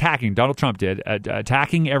to attacking. Donald Trump did,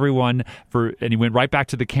 attacking everyone, and he went right back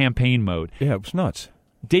to the campaign mode. Yeah, it was nuts.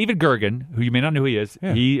 David Gergen, who you may not know who he is,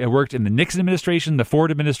 he worked in the Nixon administration, the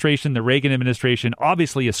Ford administration, the Reagan administration,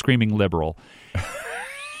 obviously a screaming liberal.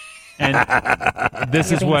 And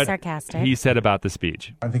this is what he said about the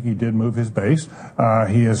speech. I think he did move his base.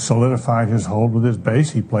 He has solidified his hold with his base.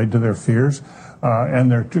 He played to their fears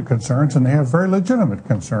and their concerns, and they have very legitimate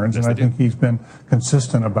concerns, and I think he's been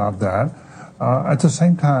consistent about that. At the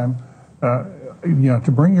same time,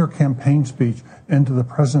 to bring your campaign speech into the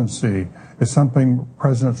presidency is something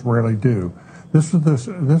presidents rarely do. This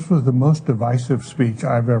was the most divisive speech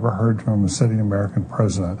I've ever heard from a sitting American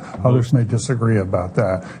president. Others may disagree about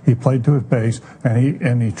that. He played to his base,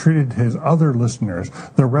 and he treated his other listeners,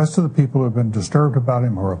 the rest of the people who have been disturbed about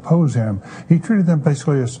him or oppose him, he treated them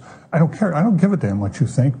basically as, I don't care, I don't give a damn what you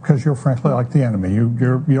think, because you're frankly like the enemy.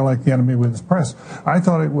 You're like the enemy with his press. I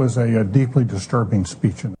thought it was a deeply disturbing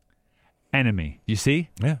speech. Enemy. You see?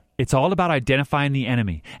 Yeah. It's all about identifying the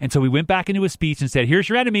enemy. And so we went back into his speech and said, here's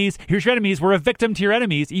your enemies. Here's your enemies. We're a victim to your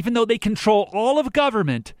enemies. Even though they control all of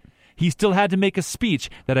government, he still had to make a speech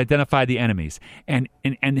that identified the enemies. And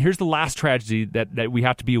here's the last tragedy that we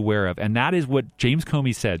have to be aware of. And that is what James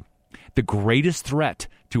Comey said. The greatest threat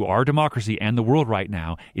to our democracy and the world right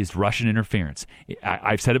now is Russian interference.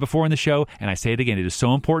 I've said it before in the show, and I say it again. It is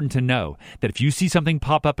so important to know that if you see something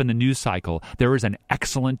pop up in the news cycle, there is an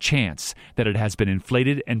excellent chance that it has been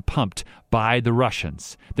inflated and pumped by the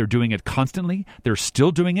Russians. They're doing it constantly. They're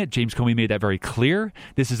still doing it. James Comey made that very clear.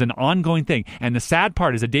 This is an ongoing thing. And the sad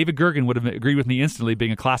part is that David Gergen would have agreed with me instantly,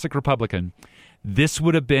 being a classic Republican. This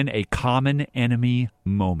would have been a common enemy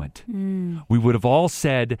moment. We would have all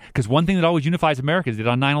said, because one thing that always unifies Americans did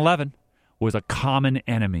on 9/11 was a common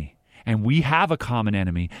enemy. And we have a common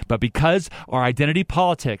enemy. But because our identity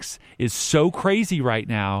politics is so crazy right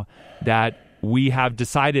now that we have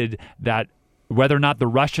decided that whether or not the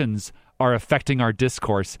Russians are affecting our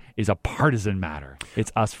discourse is a partisan matter.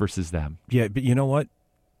 It's us versus them. Yeah, but you know what?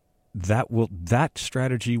 That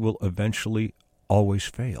strategy will eventually always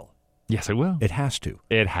fail. Yes, it will. It has to.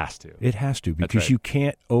 It has to. It has to, because you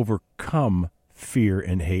can't overcome fear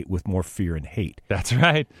and hate with more fear and hate. That's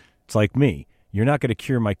right. It's like me. You're not going to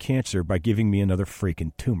cure my cancer by giving me another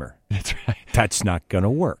freaking tumor. That's right. That's not going to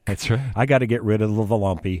work. That's right. I got to get rid of the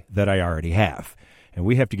lumpy that I already have. And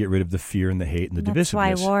we have to get rid of the fear and the hate and the divisiveness. That's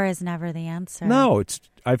why war is never the answer. No,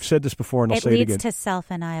 I've said this before, and I'll say it again. It leads to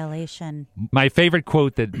self-annihilation. My favorite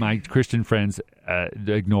quote that my Christian friends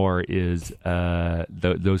ignore is,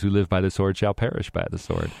 those who live by the sword shall perish by the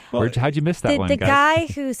sword. Well, how'd you miss that one, the guys? guy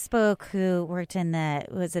who spoke, who worked in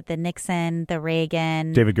the Nixon, the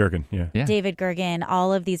Reagan? David Gergen, yeah. David Gergen,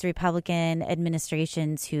 all of these Republican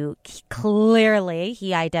administrations who clearly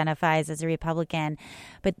he identifies as a Republican,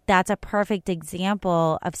 but that's a perfect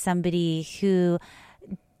example of somebody who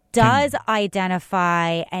does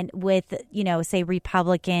identify and with, say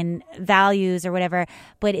Republican values or whatever,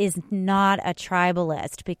 but is not a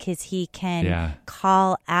tribalist because he can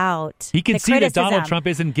call out. He can see criticism. that Donald Trump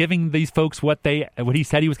isn't giving these folks what he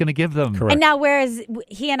said he was going to give them. Correct. And now, whereas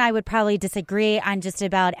he and I would probably disagree on just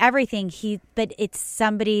about everything, but it's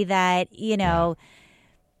somebody that,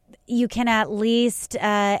 you can at least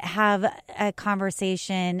have a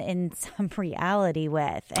conversation in some reality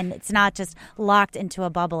with, and it's not just locked into a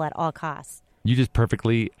bubble at all costs. That's a perfect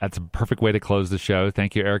way to close the show.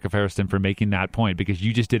 Thank you, Erica Ferriston, for making that point, because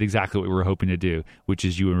you just did exactly what we were hoping to do, which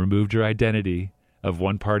is you removed your identity of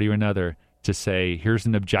one party or another to say, here's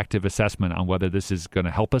an objective assessment on whether this is going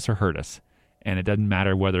to help us or hurt us. And it doesn't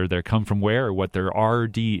matter whether they come from where or what their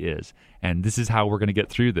RD is. And this is how we're going to get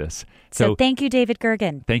through this. So thank you, David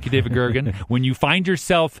Gergen. Thank you, David Gergen. When you find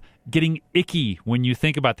yourself getting icky when you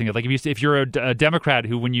think about things, like if you're a Democrat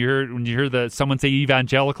who, when you hear someone say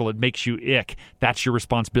evangelical, it makes you ick. That's your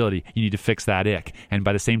responsibility. You need to fix that ick. And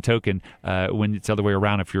by the same token, when it's the other way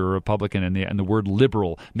around, if you're a Republican and the word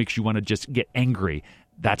liberal makes you want to just get angry,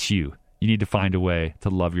 that's you. You need to find a way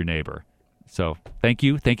to love your neighbor. So thank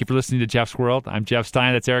you. Thank you for listening to Jeff's World. I'm Jeff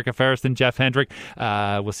Stein. That's Erica Ferriston, Jeff Hendrick.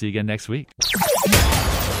 We'll see you again next week.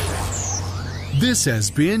 This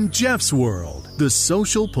has been Jeff's World, the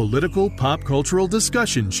social, political, pop cultural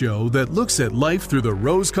discussion show that looks at life through the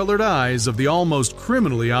rose-colored eyes of the almost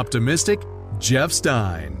criminally optimistic Jeff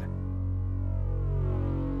Stein.